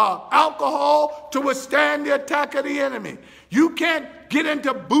alcohol to withstand the attack of the enemy. You can't get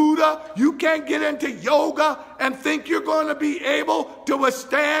into Buddha. You can't get into yoga and think you're going to be able to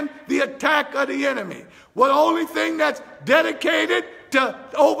withstand the attack of the enemy. Well, the only thing that's dedicated to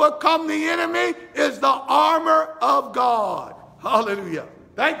overcome the enemy is the armor of God. Hallelujah.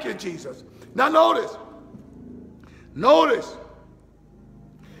 Thank you, Jesus. Now notice.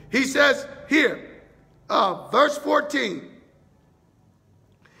 He says here, verse 14,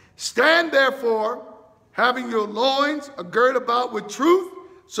 stand therefore, having your loins girt about with truth.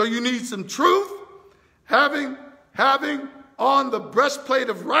 So you need some truth. Having on the breastplate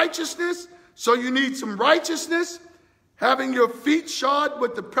of righteousness. So you need some righteousness. Having your feet shod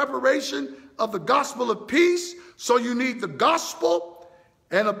with the preparation of the gospel of peace. So you need the gospel.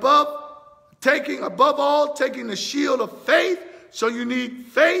 And above all, taking the shield of faith. So you need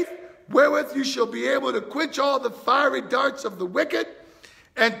faith, wherewith you shall be able to quench all the fiery darts of the wicked.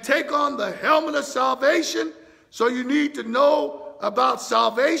 And take on the helmet of salvation. So you need to know about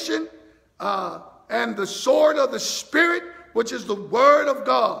salvation and the sword of the Spirit, which is the word of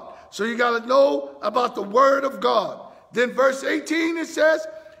God. So you got to know about the word of God. Then verse 18, it says,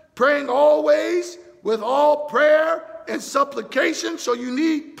 praying always with all prayer and supplication. So you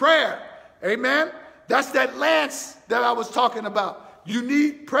need prayer. Amen. That's that lance that I was talking about. You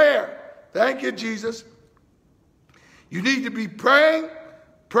need prayer. Thank you, Jesus. You need to be praying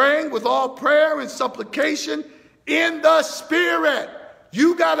with all prayer and supplication in the Spirit.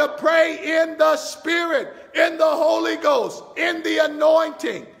 You got to pray in the Spirit, in the Holy Ghost, in the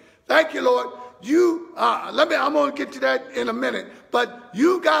anointing. Thank you, Lord. I'm going to get to that in a minute, but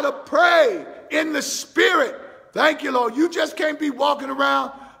you got to pray in the Spirit. Thank you, Lord. You just can't be walking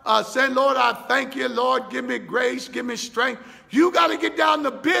around saying, Lord, I thank you, Lord, give me grace, give me strength. You got to get down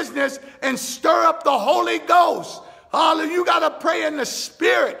to business and stir up the Holy Ghost. Hallelujah. You got to pray in the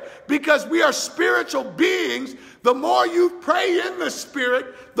Spirit because we are spiritual beings. The more you pray in the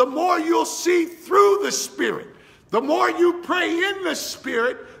Spirit, the more you'll see through the Spirit. The more you pray in the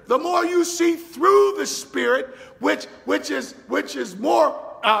Spirit, the more you see through the Spirit, which is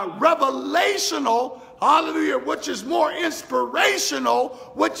more revelational, hallelujah, which is more inspirational,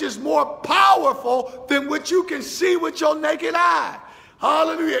 which is more powerful than what you can see with your naked eye.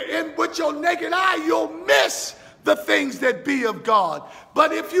 Hallelujah. And with your naked eye, you'll miss the things that be of God.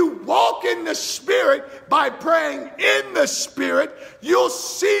 But if you walk in the Spirit by praying in the Spirit, you'll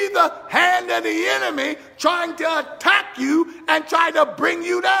see the hand of the enemy trying to attack you and try to bring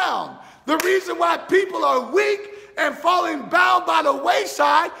you down. The reason why people are weak and falling bound by the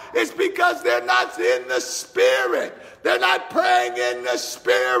wayside is because they're not in the Spirit. They're not praying in the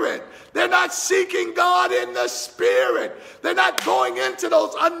Spirit. They're not seeking God in the Spirit. They're not going into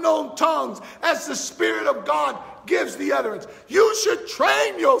those unknown tongues as the Spirit of God gives the utterance. You should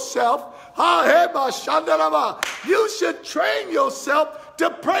train yourself. You should train yourself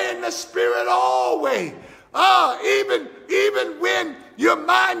to pray in the Spirit always. Even when your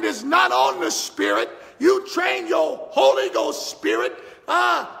mind is not on the Spirit, you train your Holy Ghost Spirit to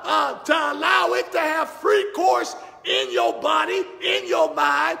allow it to have free course in your body, in your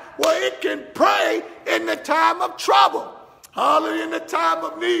mind, where it can pray in the time of trouble. Hallelujah, in the time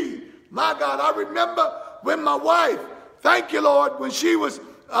of need. My God, I remember when my wife, thank you, Lord, when she was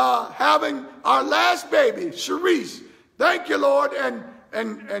having our last baby, Sharice. Thank you, Lord, and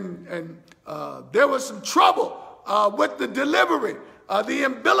there was some trouble with the delivery. The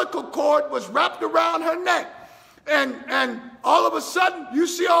umbilical cord was wrapped around her neck. And all of a sudden, you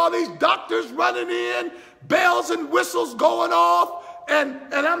see all these doctors running in, bells and whistles going off, and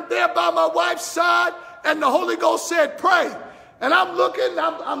I'm there by my wife's side, and the Holy Ghost said, pray. And I'm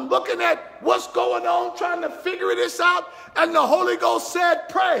looking at what's going on, trying to figure this out, and the Holy Ghost said,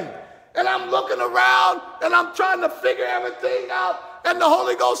 pray. And I'm looking around, and I'm trying to figure everything out, and the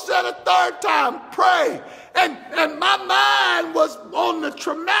Holy Ghost said a third time, pray. And my mind was on the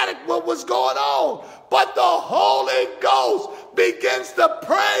traumatic, what was going on. But the Holy Ghost begins to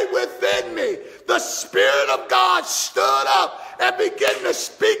pray within me. The Spirit of God stood up and began to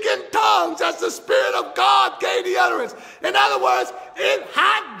speak in tongues as the Spirit of God gave the utterance. In other words, it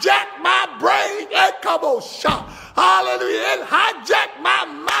hijacked my brain. Hallelujah. It hijacked my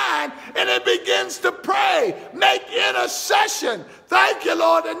mind and it begins to pray, make intercession. Thank you,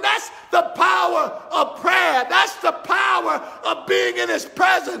 Lord. And that's the power of prayer. That's the power of being in His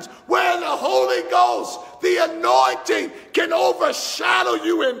presence, where the Holy Ghost, the anointing, can overshadow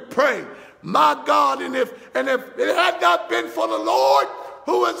you in prayer. My God, and if it had not been for the Lord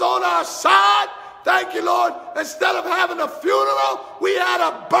who is on our side, thank you, Lord, instead of having a funeral, we had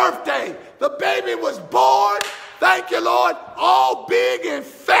a birthday. The baby was born, thank you, Lord, all big and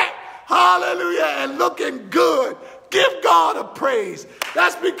fat, hallelujah, and looking good. Give God a praise.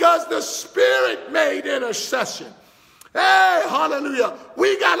 That's because the Spirit made intercession. Hey, hallelujah.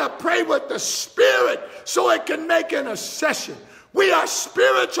 We got to pray with the Spirit so it can make intercession. We are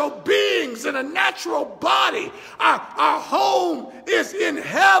spiritual beings in a natural body. Our home is in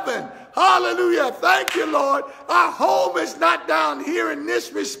heaven. Hallelujah. Thank you, Lord. Our home is not down here in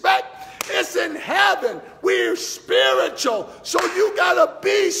this respect. It's in heaven. We're spiritual. So you got to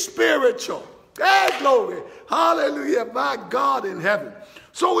be spiritual. Hey, glory. Hallelujah. My God in heaven.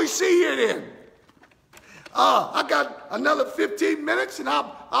 So we see here then. I got another 15 minutes and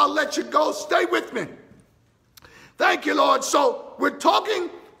I'll let you go. Stay with me. Thank you, Lord. So we're talking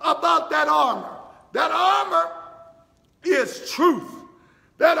about that armor. That armor is truth.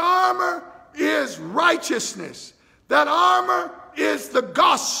 That armor is righteousness. That armor is the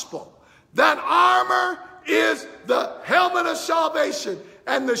gospel. That armor is the helmet of salvation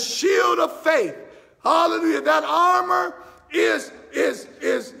and the shield of faith. Hallelujah. That armor is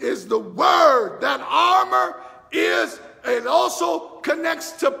the word. That armor is, it also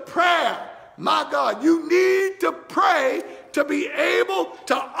connects to prayer. My God, you need to pray to be able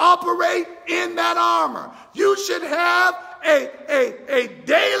to operate in that armor. You should have a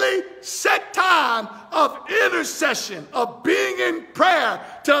daily set time time of intercession, of being in prayer,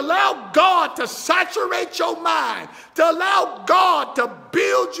 to allow God to saturate your mind, to allow God to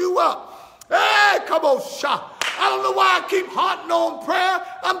build you up. Hey, come on, shout. I don't know why I keep haunting on prayer.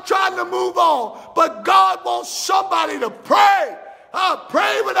 I'm trying to move on. But God wants somebody to pray.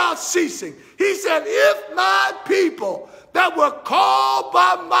 Pray without ceasing. He said, if my people that were called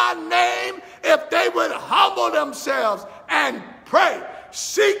by my name, if they would humble themselves and pray,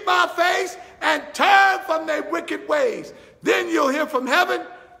 seek my face, and turn from their wicked ways, then you'll hear from heaven,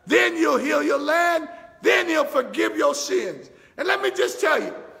 then you'll heal your land, then he'll forgive your sins. And let me just tell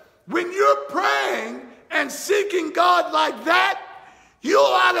you, when you're praying and seeking God like that, you'll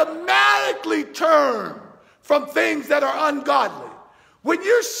automatically turn from things that are ungodly. When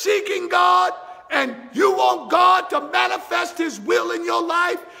you're seeking God and you want God to manifest his will in your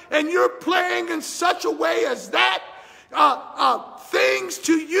life, and you're praying in such a way as that, things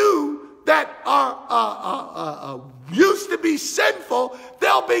to you that are used to be sinful,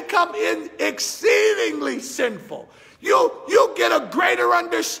 they'll become exceedingly sinful. You'll get a greater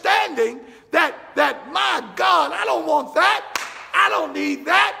understanding that my God, I don't want that. I don't need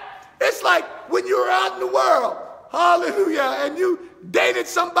that. It's like when you were out in the world, hallelujah, and you dated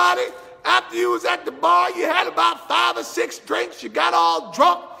somebody. After you was at the bar, you had about 5 or 6 drinks, you got all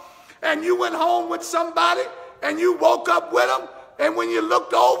drunk, and you went home with somebody, and you woke up with them, and when you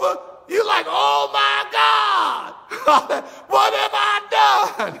looked over, you're like, oh my God, what have I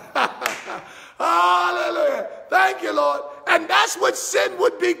done? Hallelujah. Thank you, Lord. And that's what sin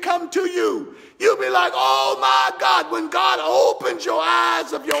would become to you. You'll be like, oh my God, when God opens your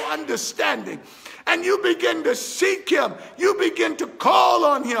eyes of your understanding, and you begin to seek him, you begin to call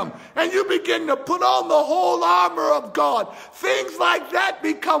on him, and you begin to put on the whole armor of God. Things like that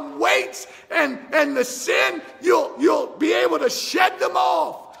become weights, and the sin, you'll be able to shed them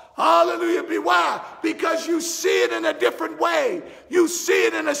off. Hallelujah. Why? Because you see it in a different way. You see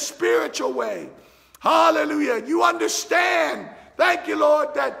it in a spiritual way. Hallelujah. You understand. Thank you,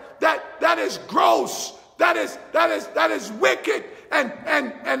 Lord, that is gross. That is wicked. And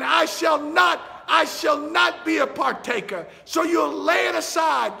I shall not be a partaker. So you'll lay it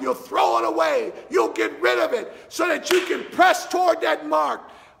aside. You'll throw it away. You'll get rid of it so that you can press toward that mark,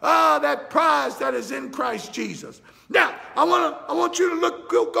 that prize that is in Christ Jesus. Now, I want you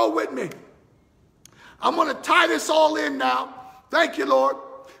to go with me. I'm going to tie this all in now. Thank you, Lord.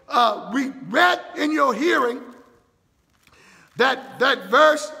 We read in your hearing that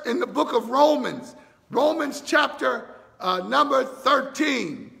verse in the book of Romans chapter number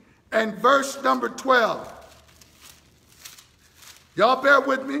 13 and verse number 12. Y'all bear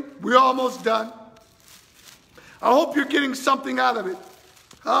with me. We're almost done. I hope you're getting something out of it.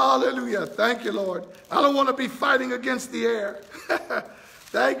 Hallelujah. Thank you, Lord. I don't want to be fighting against the air.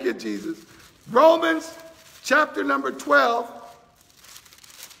 Thank you, Jesus. Romans chapter number 12.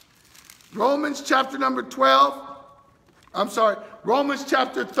 Romans chapter number 12. I'm sorry. Romans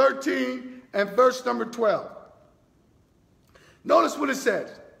chapter 13 and verse number 12. Notice what it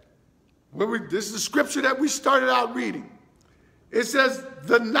says. This is the scripture that we started out reading. It says,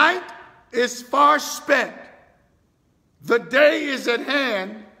 the night is far spent. The day is at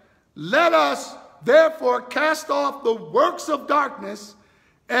hand. Let us therefore cast off the works of darkness,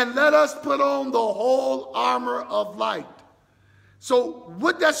 and let us put on the whole armor of light. So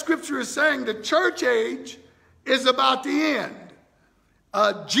what that scripture is saying, the church age is about the end.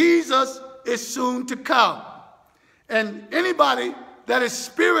 Jesus is soon to come. And anybody that is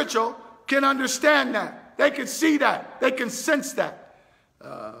spiritual can understand that. They can see that. They can sense that.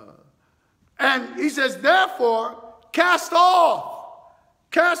 And he says, therefore, cast off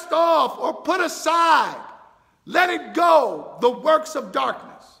or put aside, let it go, the works of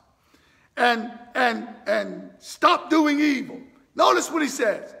darkness, and stop doing evil. Notice what he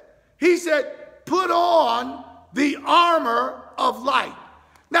says. He said, put on the armor of light.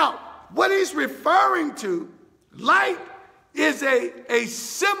 Now, what he's referring to, light is a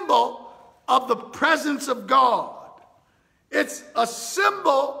symbol of the presence of God. It's a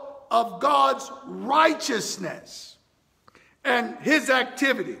symbol of God's righteousness and his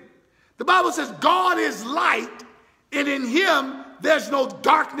activity. The Bible says God is light, and in him there's no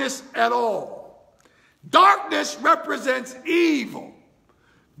darkness at all. Darkness represents evil.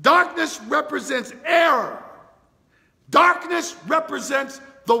 Darkness represents error. Darkness represents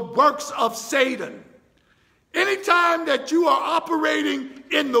the works of Satan. Anytime that you are operating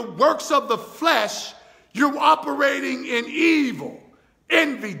in the works of the flesh, you're operating in evil,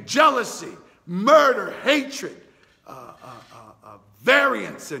 envy, jealousy, murder, hatred,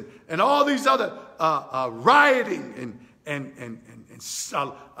 variance, and all these other rioting and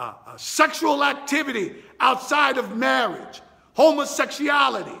sexual activity outside of marriage,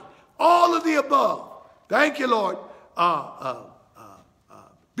 homosexuality, all of the above. Thank you, Lord.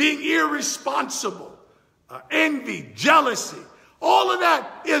 Being irresponsible, envy, jealousy, all of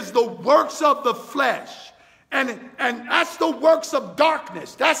that is the works of the flesh. And that's the works of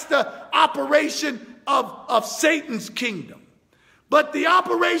darkness. That's the operation of Satan's kingdom. But the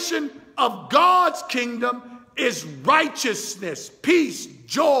operation of God's kingdom is righteousness, peace,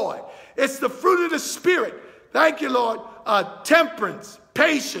 joy. It's the fruit of the Spirit. Thank you, Lord. Temperance,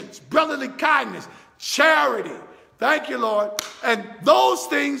 patience, brotherly kindness, charity. Thank you, Lord. And those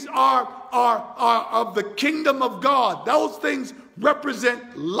things are of the kingdom of God. Those things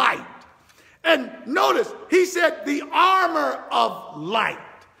represent light. And notice, he said the armor of light.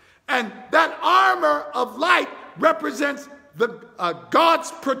 And that armor of light represents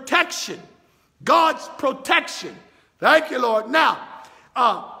God's protection. God's protection. Thank you, Lord. Now,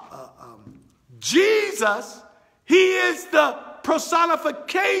 Jesus, he is the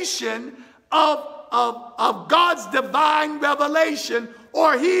personification of God's divine revelation,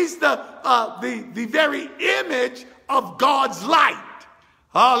 or he's the very image of God's light.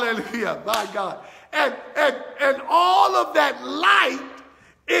 Hallelujah, my God. And all of that light,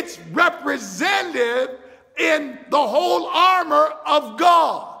 it's represented in the whole armor of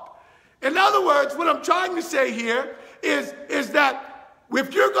God. In other words, what I'm trying to say here is that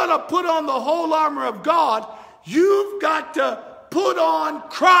if you're going to put on the whole armor of God, you've got to put on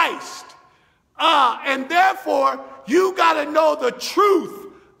Christ. And therefore, you got to know the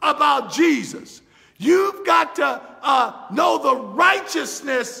truth about Jesus. You've got to know the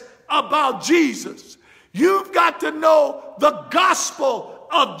righteousness about Jesus. You've got to know the gospel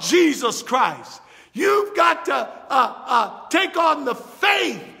of Jesus Christ. You've got to take on the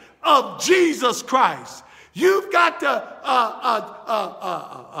faith of Jesus Christ. You've got to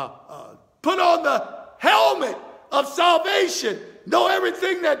put on the helmet of salvation. Know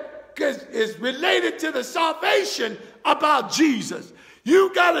everything that is related to the salvation about Jesus.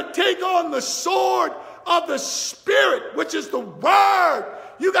 You got to take on the sword of the Spirit, which is the Word.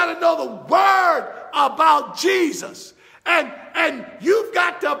 You got to know the Word about Jesus. And you've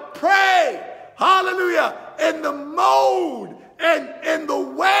got to pray, hallelujah, in the mode and in the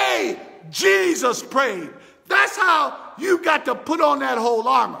way Jesus prayed. That's how you got to put on that whole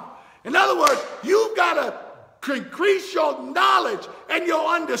armor. In other words, you've got to increase your knowledge and your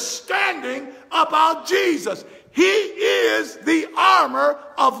understanding about Jesus. He is the armor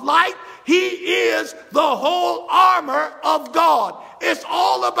of light. He is the whole armor of God. It's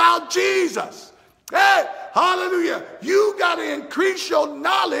all about Jesus. Hey, hallelujah. You got to increase your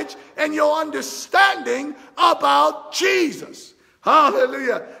knowledge and your understanding about Jesus.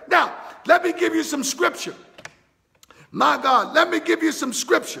 Hallelujah. Now, let me give you some scripture. My God, let me give you some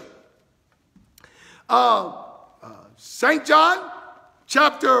scripture. St. John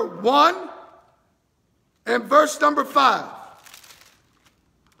chapter 1 and verse number 5.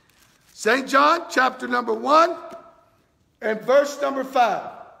 St. John chapter number 1 and verse number 5.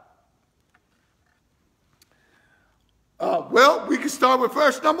 Well, we can start with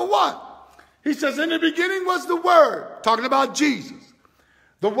verse number 1. He says, in the beginning was the Word, talking about Jesus.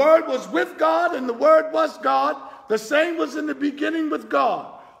 The Word was with God, and the Word was God. The same was in the beginning with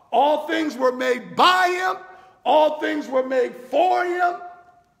God. All things were made by him. All things were made for him.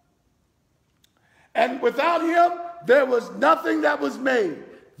 And without him, there was nothing that was made.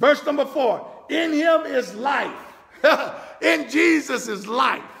 Verse number 4, in him is life. In Jesus is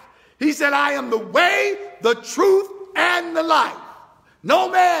life. He said, I am the way, the truth, and the life. No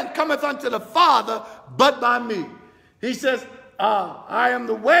man cometh unto the Father but by me. He says, I am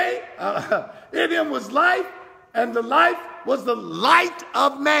the way. In him was life, and the life was the light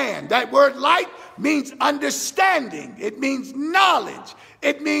of man. That word light means understanding. It means knowledge.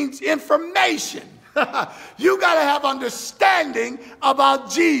 It means information. You got to have understanding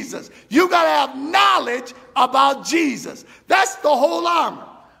about Jesus. You got to have knowledge about Jesus. That's the whole armor.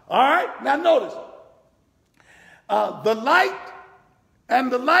 All right? Now notice. The light,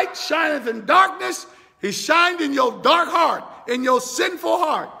 and the light shineth in darkness. He shined in your dark heart, in your sinful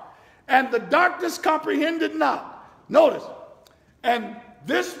heart. And the darkness comprehended not. Notice. And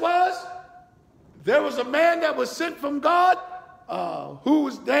there was a man that was sent from God,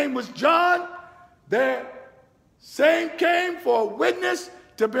 whose name was John. The same came for a witness,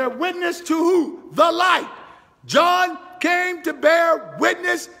 to bear witness to who? The light. John came to bear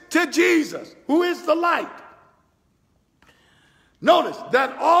witness to Jesus, who is the light. Notice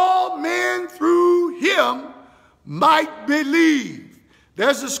that all men through him might believe.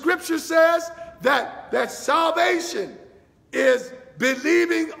 There's a scripture says that salvation is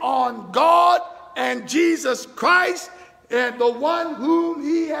believing on God and Jesus Christ and the one whom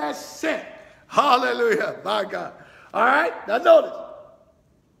he has sent. Hallelujah, my God. All right, now notice.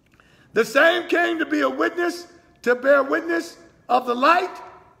 The same came to be a witness, to bear witness of the light,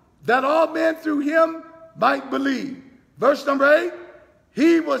 that all men through him might believe. Verse number 8,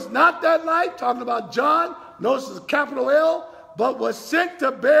 he was not that light, talking about John, notice it's capital L, but was sent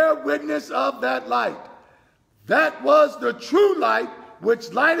to bear witness of that light. That was the true light,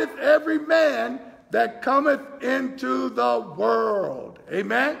 which lighteth every man that cometh into the world.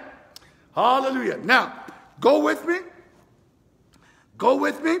 Amen. Hallelujah. Now, go with me. Go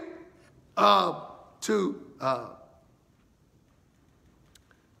with me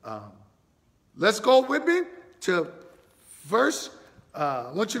let's go with me to first.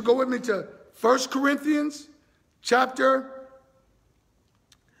 I want you to go with me to 1 Corinthians chapter.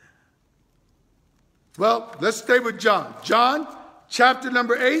 Well, let's stay with John. John chapter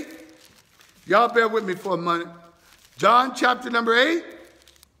number 8. Y'all bear with me for a minute. John chapter number 8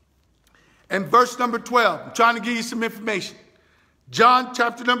 and verse number 12. I'm trying to give you some information. John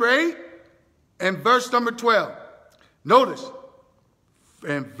chapter number 8 and verse number 12. Notice,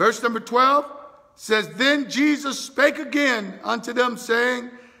 and verse number 12 says, then Jesus spake again unto them, saying,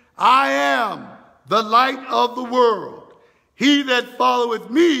 I am the light of the world. He that followeth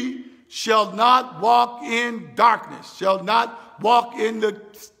me shall not walk in darkness, shall not walk in the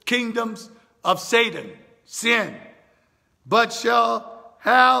kingdoms of Satan, sin, but shall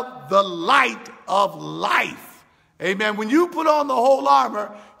have the light of life. Amen. When you put on the whole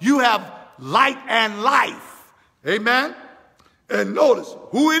armor, you have light and life. Amen. And notice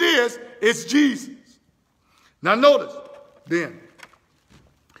who it is. It's Jesus. Now notice then.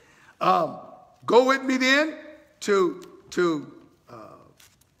 Go with me then to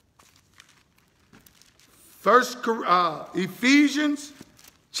Ephesians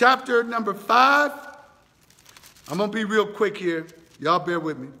chapter number 5. I'm going to be real quick here. Y'all bear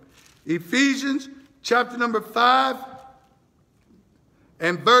with me. Ephesians chapter number 5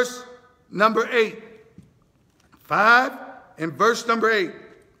 and verse number 8. 5 and verse number 8.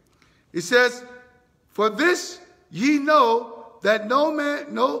 It says, for this ye know that no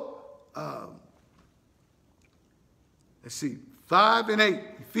man, let's see, 5 and 8.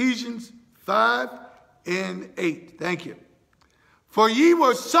 Ephesians 5 and 8. Thank you. For ye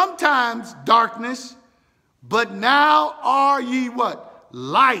were sometimes darkness, but now are ye what?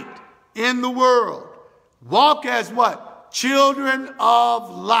 Light in the world. Walk as what? Children of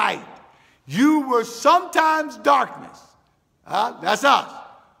light. You were sometimes darkness. That's us.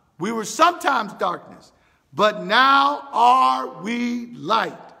 We were sometimes darkness, but now are we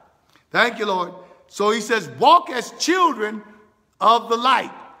light. Thank you, Lord. So he says, walk as children of the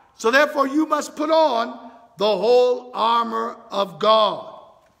light. So therefore you must put on the whole armor of God.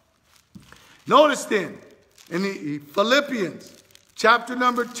 Notice then, in the Philippians chapter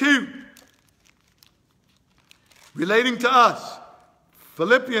number 2, relating to us,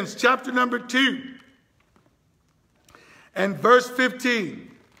 Philippians chapter number 2 and verse 15.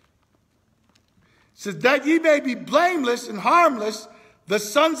 Says, that ye may be blameless and harmless, the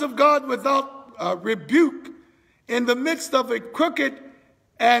sons of God without rebuke, in the midst of a crooked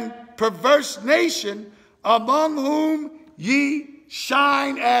and perverse nation, among whom ye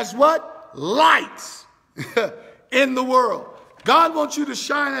shine as what? Lights in the world. God wants you to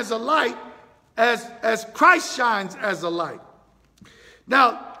shine as a light, as Christ shines as a light.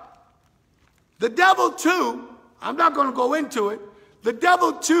 Now, the devil too, I'm not going to go into it, the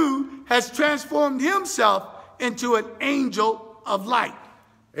devil too has transformed himself into an angel of light.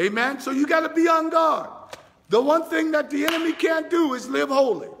 Amen? So you got to be on guard. The one thing that the enemy can't do is live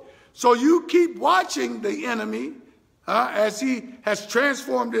holy. So you keep watching the enemy as he has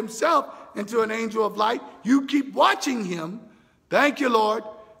transformed himself into an angel of light. You keep watching him. Thank you, Lord.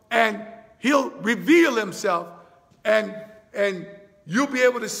 And he'll reveal himself, and you'll be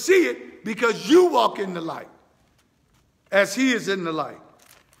able to see it because you walk in the light as he is in the light.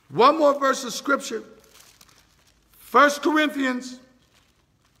 One more verse of scripture. 1 Corinthians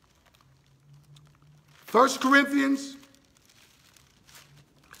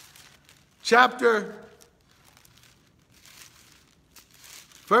chapter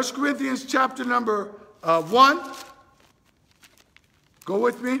 1. Go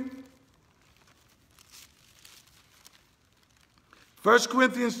with me. 1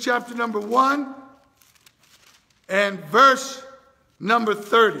 Corinthians chapter number 1 and verse number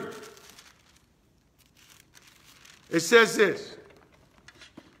 30. It says this.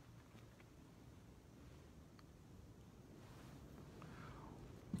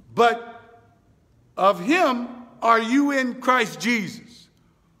 But of him are you in Christ Jesus,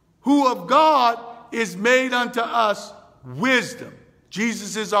 who of God is made unto us wisdom.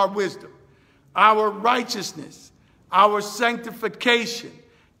 Jesus is our wisdom, our righteousness, our sanctification,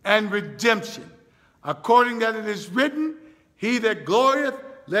 and redemption. According that it is written, he that glorieth,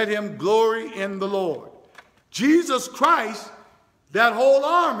 let him glory in the Lord. Jesus Christ, that whole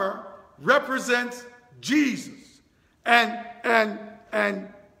armor, represents Jesus. And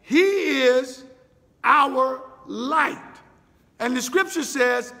he is our light. And the scripture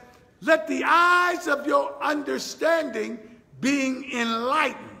says, let the eyes of your understanding being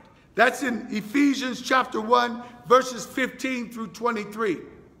enlightened. That's in Ephesians chapter 1, verses 15 through 23.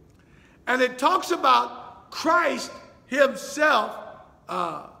 And it talks about Christ himself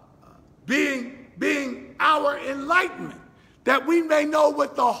being our enlightenment, that we may know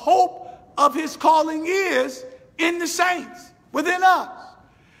what the hope of his calling is in the saints within us.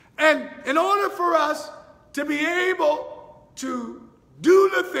 And in order for us to be able to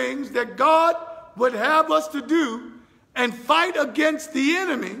do the things that God would have us to do and fight against the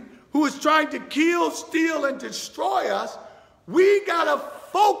enemy who is trying to kill, steal, and destroy us, we got to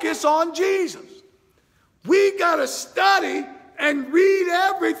focus on Jesus. We got to study and read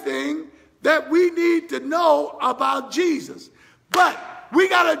everything that we need to know about Jesus. But we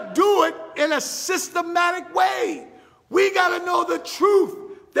got to do it in a systematic way. We got to know the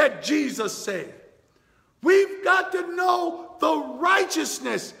truth that Jesus said. We've got to know the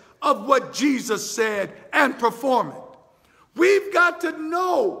righteousness of what Jesus said and perform it. We've got to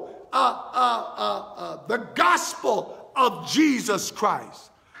know the gospel of Jesus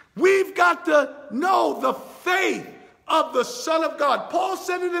Christ. We've got to know the faith of the Son of God. Paul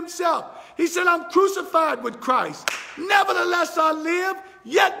said it himself. He said, I'm crucified with Christ. Nevertheless I live,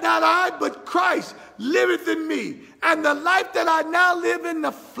 yet not I, but Christ liveth in me. And the life that I now live in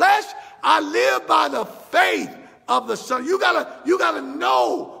the flesh, I live by the faith of the Son. You gotta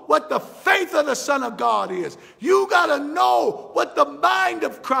know what the faith of the Son of God is. You gotta know what the mind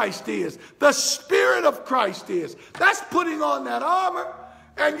of Christ is, the Spirit of Christ is. That's putting on that armor.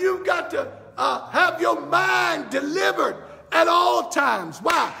 And you've got to have your mind delivered at all times.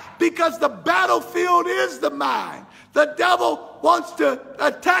 Why? Because the battlefield is the mind. The devil wants to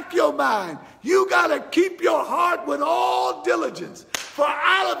attack your mind. You got to keep your heart with all diligence, for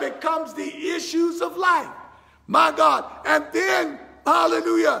out of it comes the issues of life. My God. And then,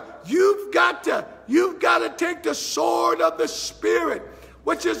 hallelujah, you've got to take the sword of the Spirit,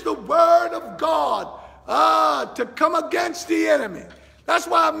 which is the word of God, to come against the enemy. That's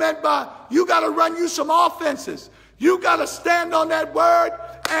why I meant by you got to run you some offenses. You got to stand on that word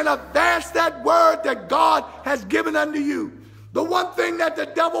and advance that word that God has given unto you. The one thing that the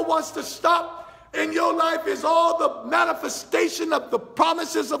devil wants to stop in your life is all the manifestation of the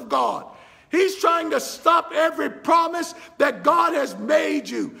promises of God. He's trying to stop every promise that God has made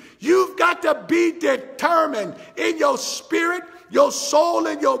you. You've got to be determined in your spirit, your soul,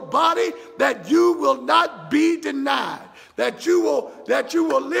 and your body that you will not be denied, that you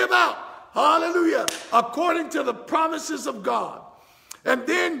will live out, hallelujah, according to the promises of God. And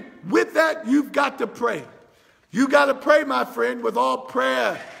then with that, you've got to pray. You got to pray, my friend, with all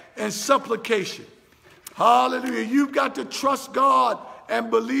prayer and supplication. Hallelujah. You've got to trust God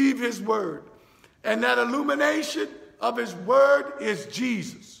and believe his word. And that illumination of his word is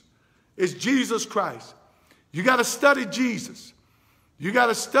Jesus. It's Jesus Christ. You got to study Jesus. You got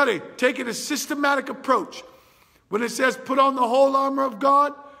to study, taking a systematic approach. When it says put on the whole armor of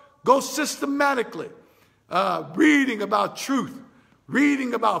God, go systematically. Reading about truth,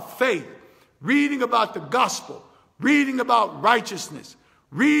 reading about faith, reading about the gospel, reading about righteousness,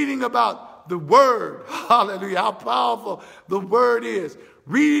 reading about the word. Hallelujah, how powerful the word is.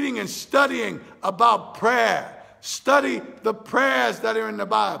 Reading and studying about prayer. Study the prayers that are in the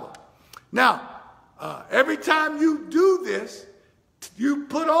Bible. Now, every time you do this, you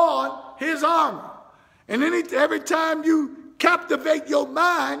put on his armor. And every time you captivate your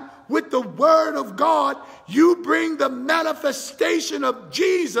mind with the word of God, you bring the manifestation of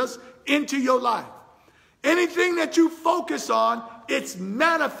Jesus into your life. Anything that you focus on, it's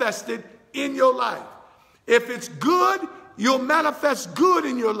manifested in your life. If it's good, you'll manifest good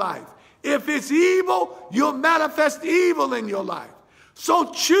in your life. If it's evil, you'll manifest evil in your life.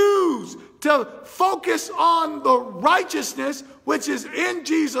 So choose to focus on the righteousness which is in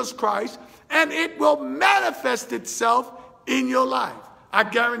Jesus Christ, and it will manifest itself in your life. I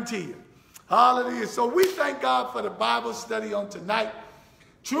guarantee you. Hallelujah. So we thank God for the Bible study on tonight.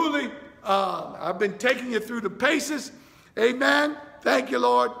 Truly, I've been taking you through the paces. Amen. Thank you,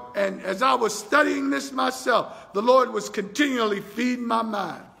 Lord. And as I was studying this myself, the Lord was continually feeding my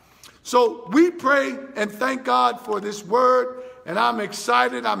mind. So we pray and thank God for this word, and I'm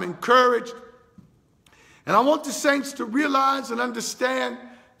excited, I'm encouraged. And I want the saints to realize and understand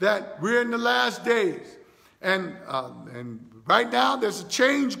that we're in the last days. And right now there's a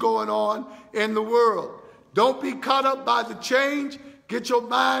change going on in the world. Don't be caught up by the change. Get your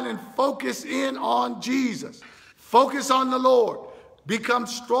mind and focus in on Jesus. Focus on the Lord. Become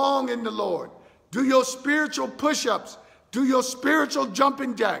strong in the Lord. Do your spiritual push-ups. Do your spiritual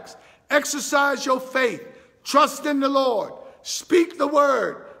jumping jacks. Exercise your faith. Trust in the Lord. Speak the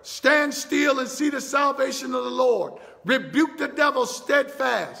word. Stand still and see the salvation of the Lord. Rebuke the devil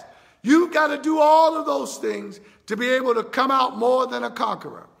steadfast. You've got to do all of those things to be able to come out more than a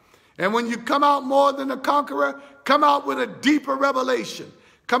conqueror. And when you come out more than a conqueror, come out with a deeper revelation.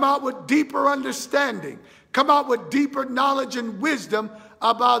 Come out with deeper understanding. Come out with deeper knowledge and wisdom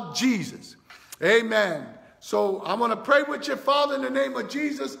about Jesus. Amen. So I want to pray with you, Father, in the name of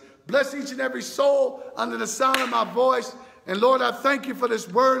Jesus. Bless each and every soul under the sound of my voice. And Lord, I thank you for this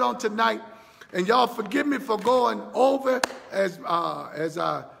word on tonight. And y'all forgive me for going over as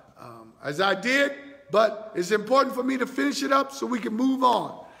I did. But it's important for me to finish it up so we can move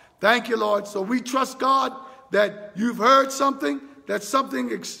on. Thank you, Lord. So we trust, God, that you've heard something, that something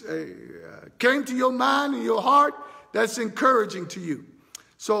came to your mind and your heart that's encouraging to you.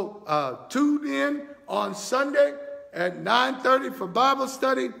 So tune in on Sunday at 9:30 for Bible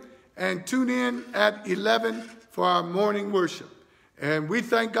study, and tune in at 11 for our morning worship. And we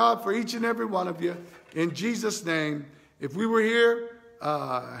thank God for each and every one of you in Jesus' name. If we were here,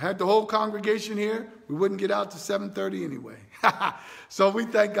 had the whole congregation here, we wouldn't get out to 7:30 anyway. So we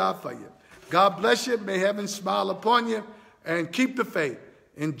thank God for you. God bless you. May heaven smile upon you, and keep the faith.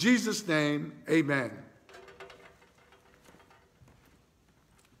 In Jesus' name, amen.